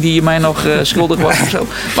onkostenvergoeding die je mij nog schuldig was of zo.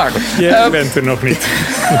 Maar je bent er nog niet.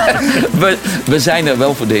 we zijn er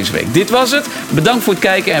wel voor deze week. Dit was het. Bedankt voor het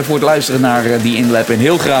kijken en voor het luisteren naar die Inlap. En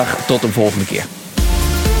heel graag tot de volgende keer.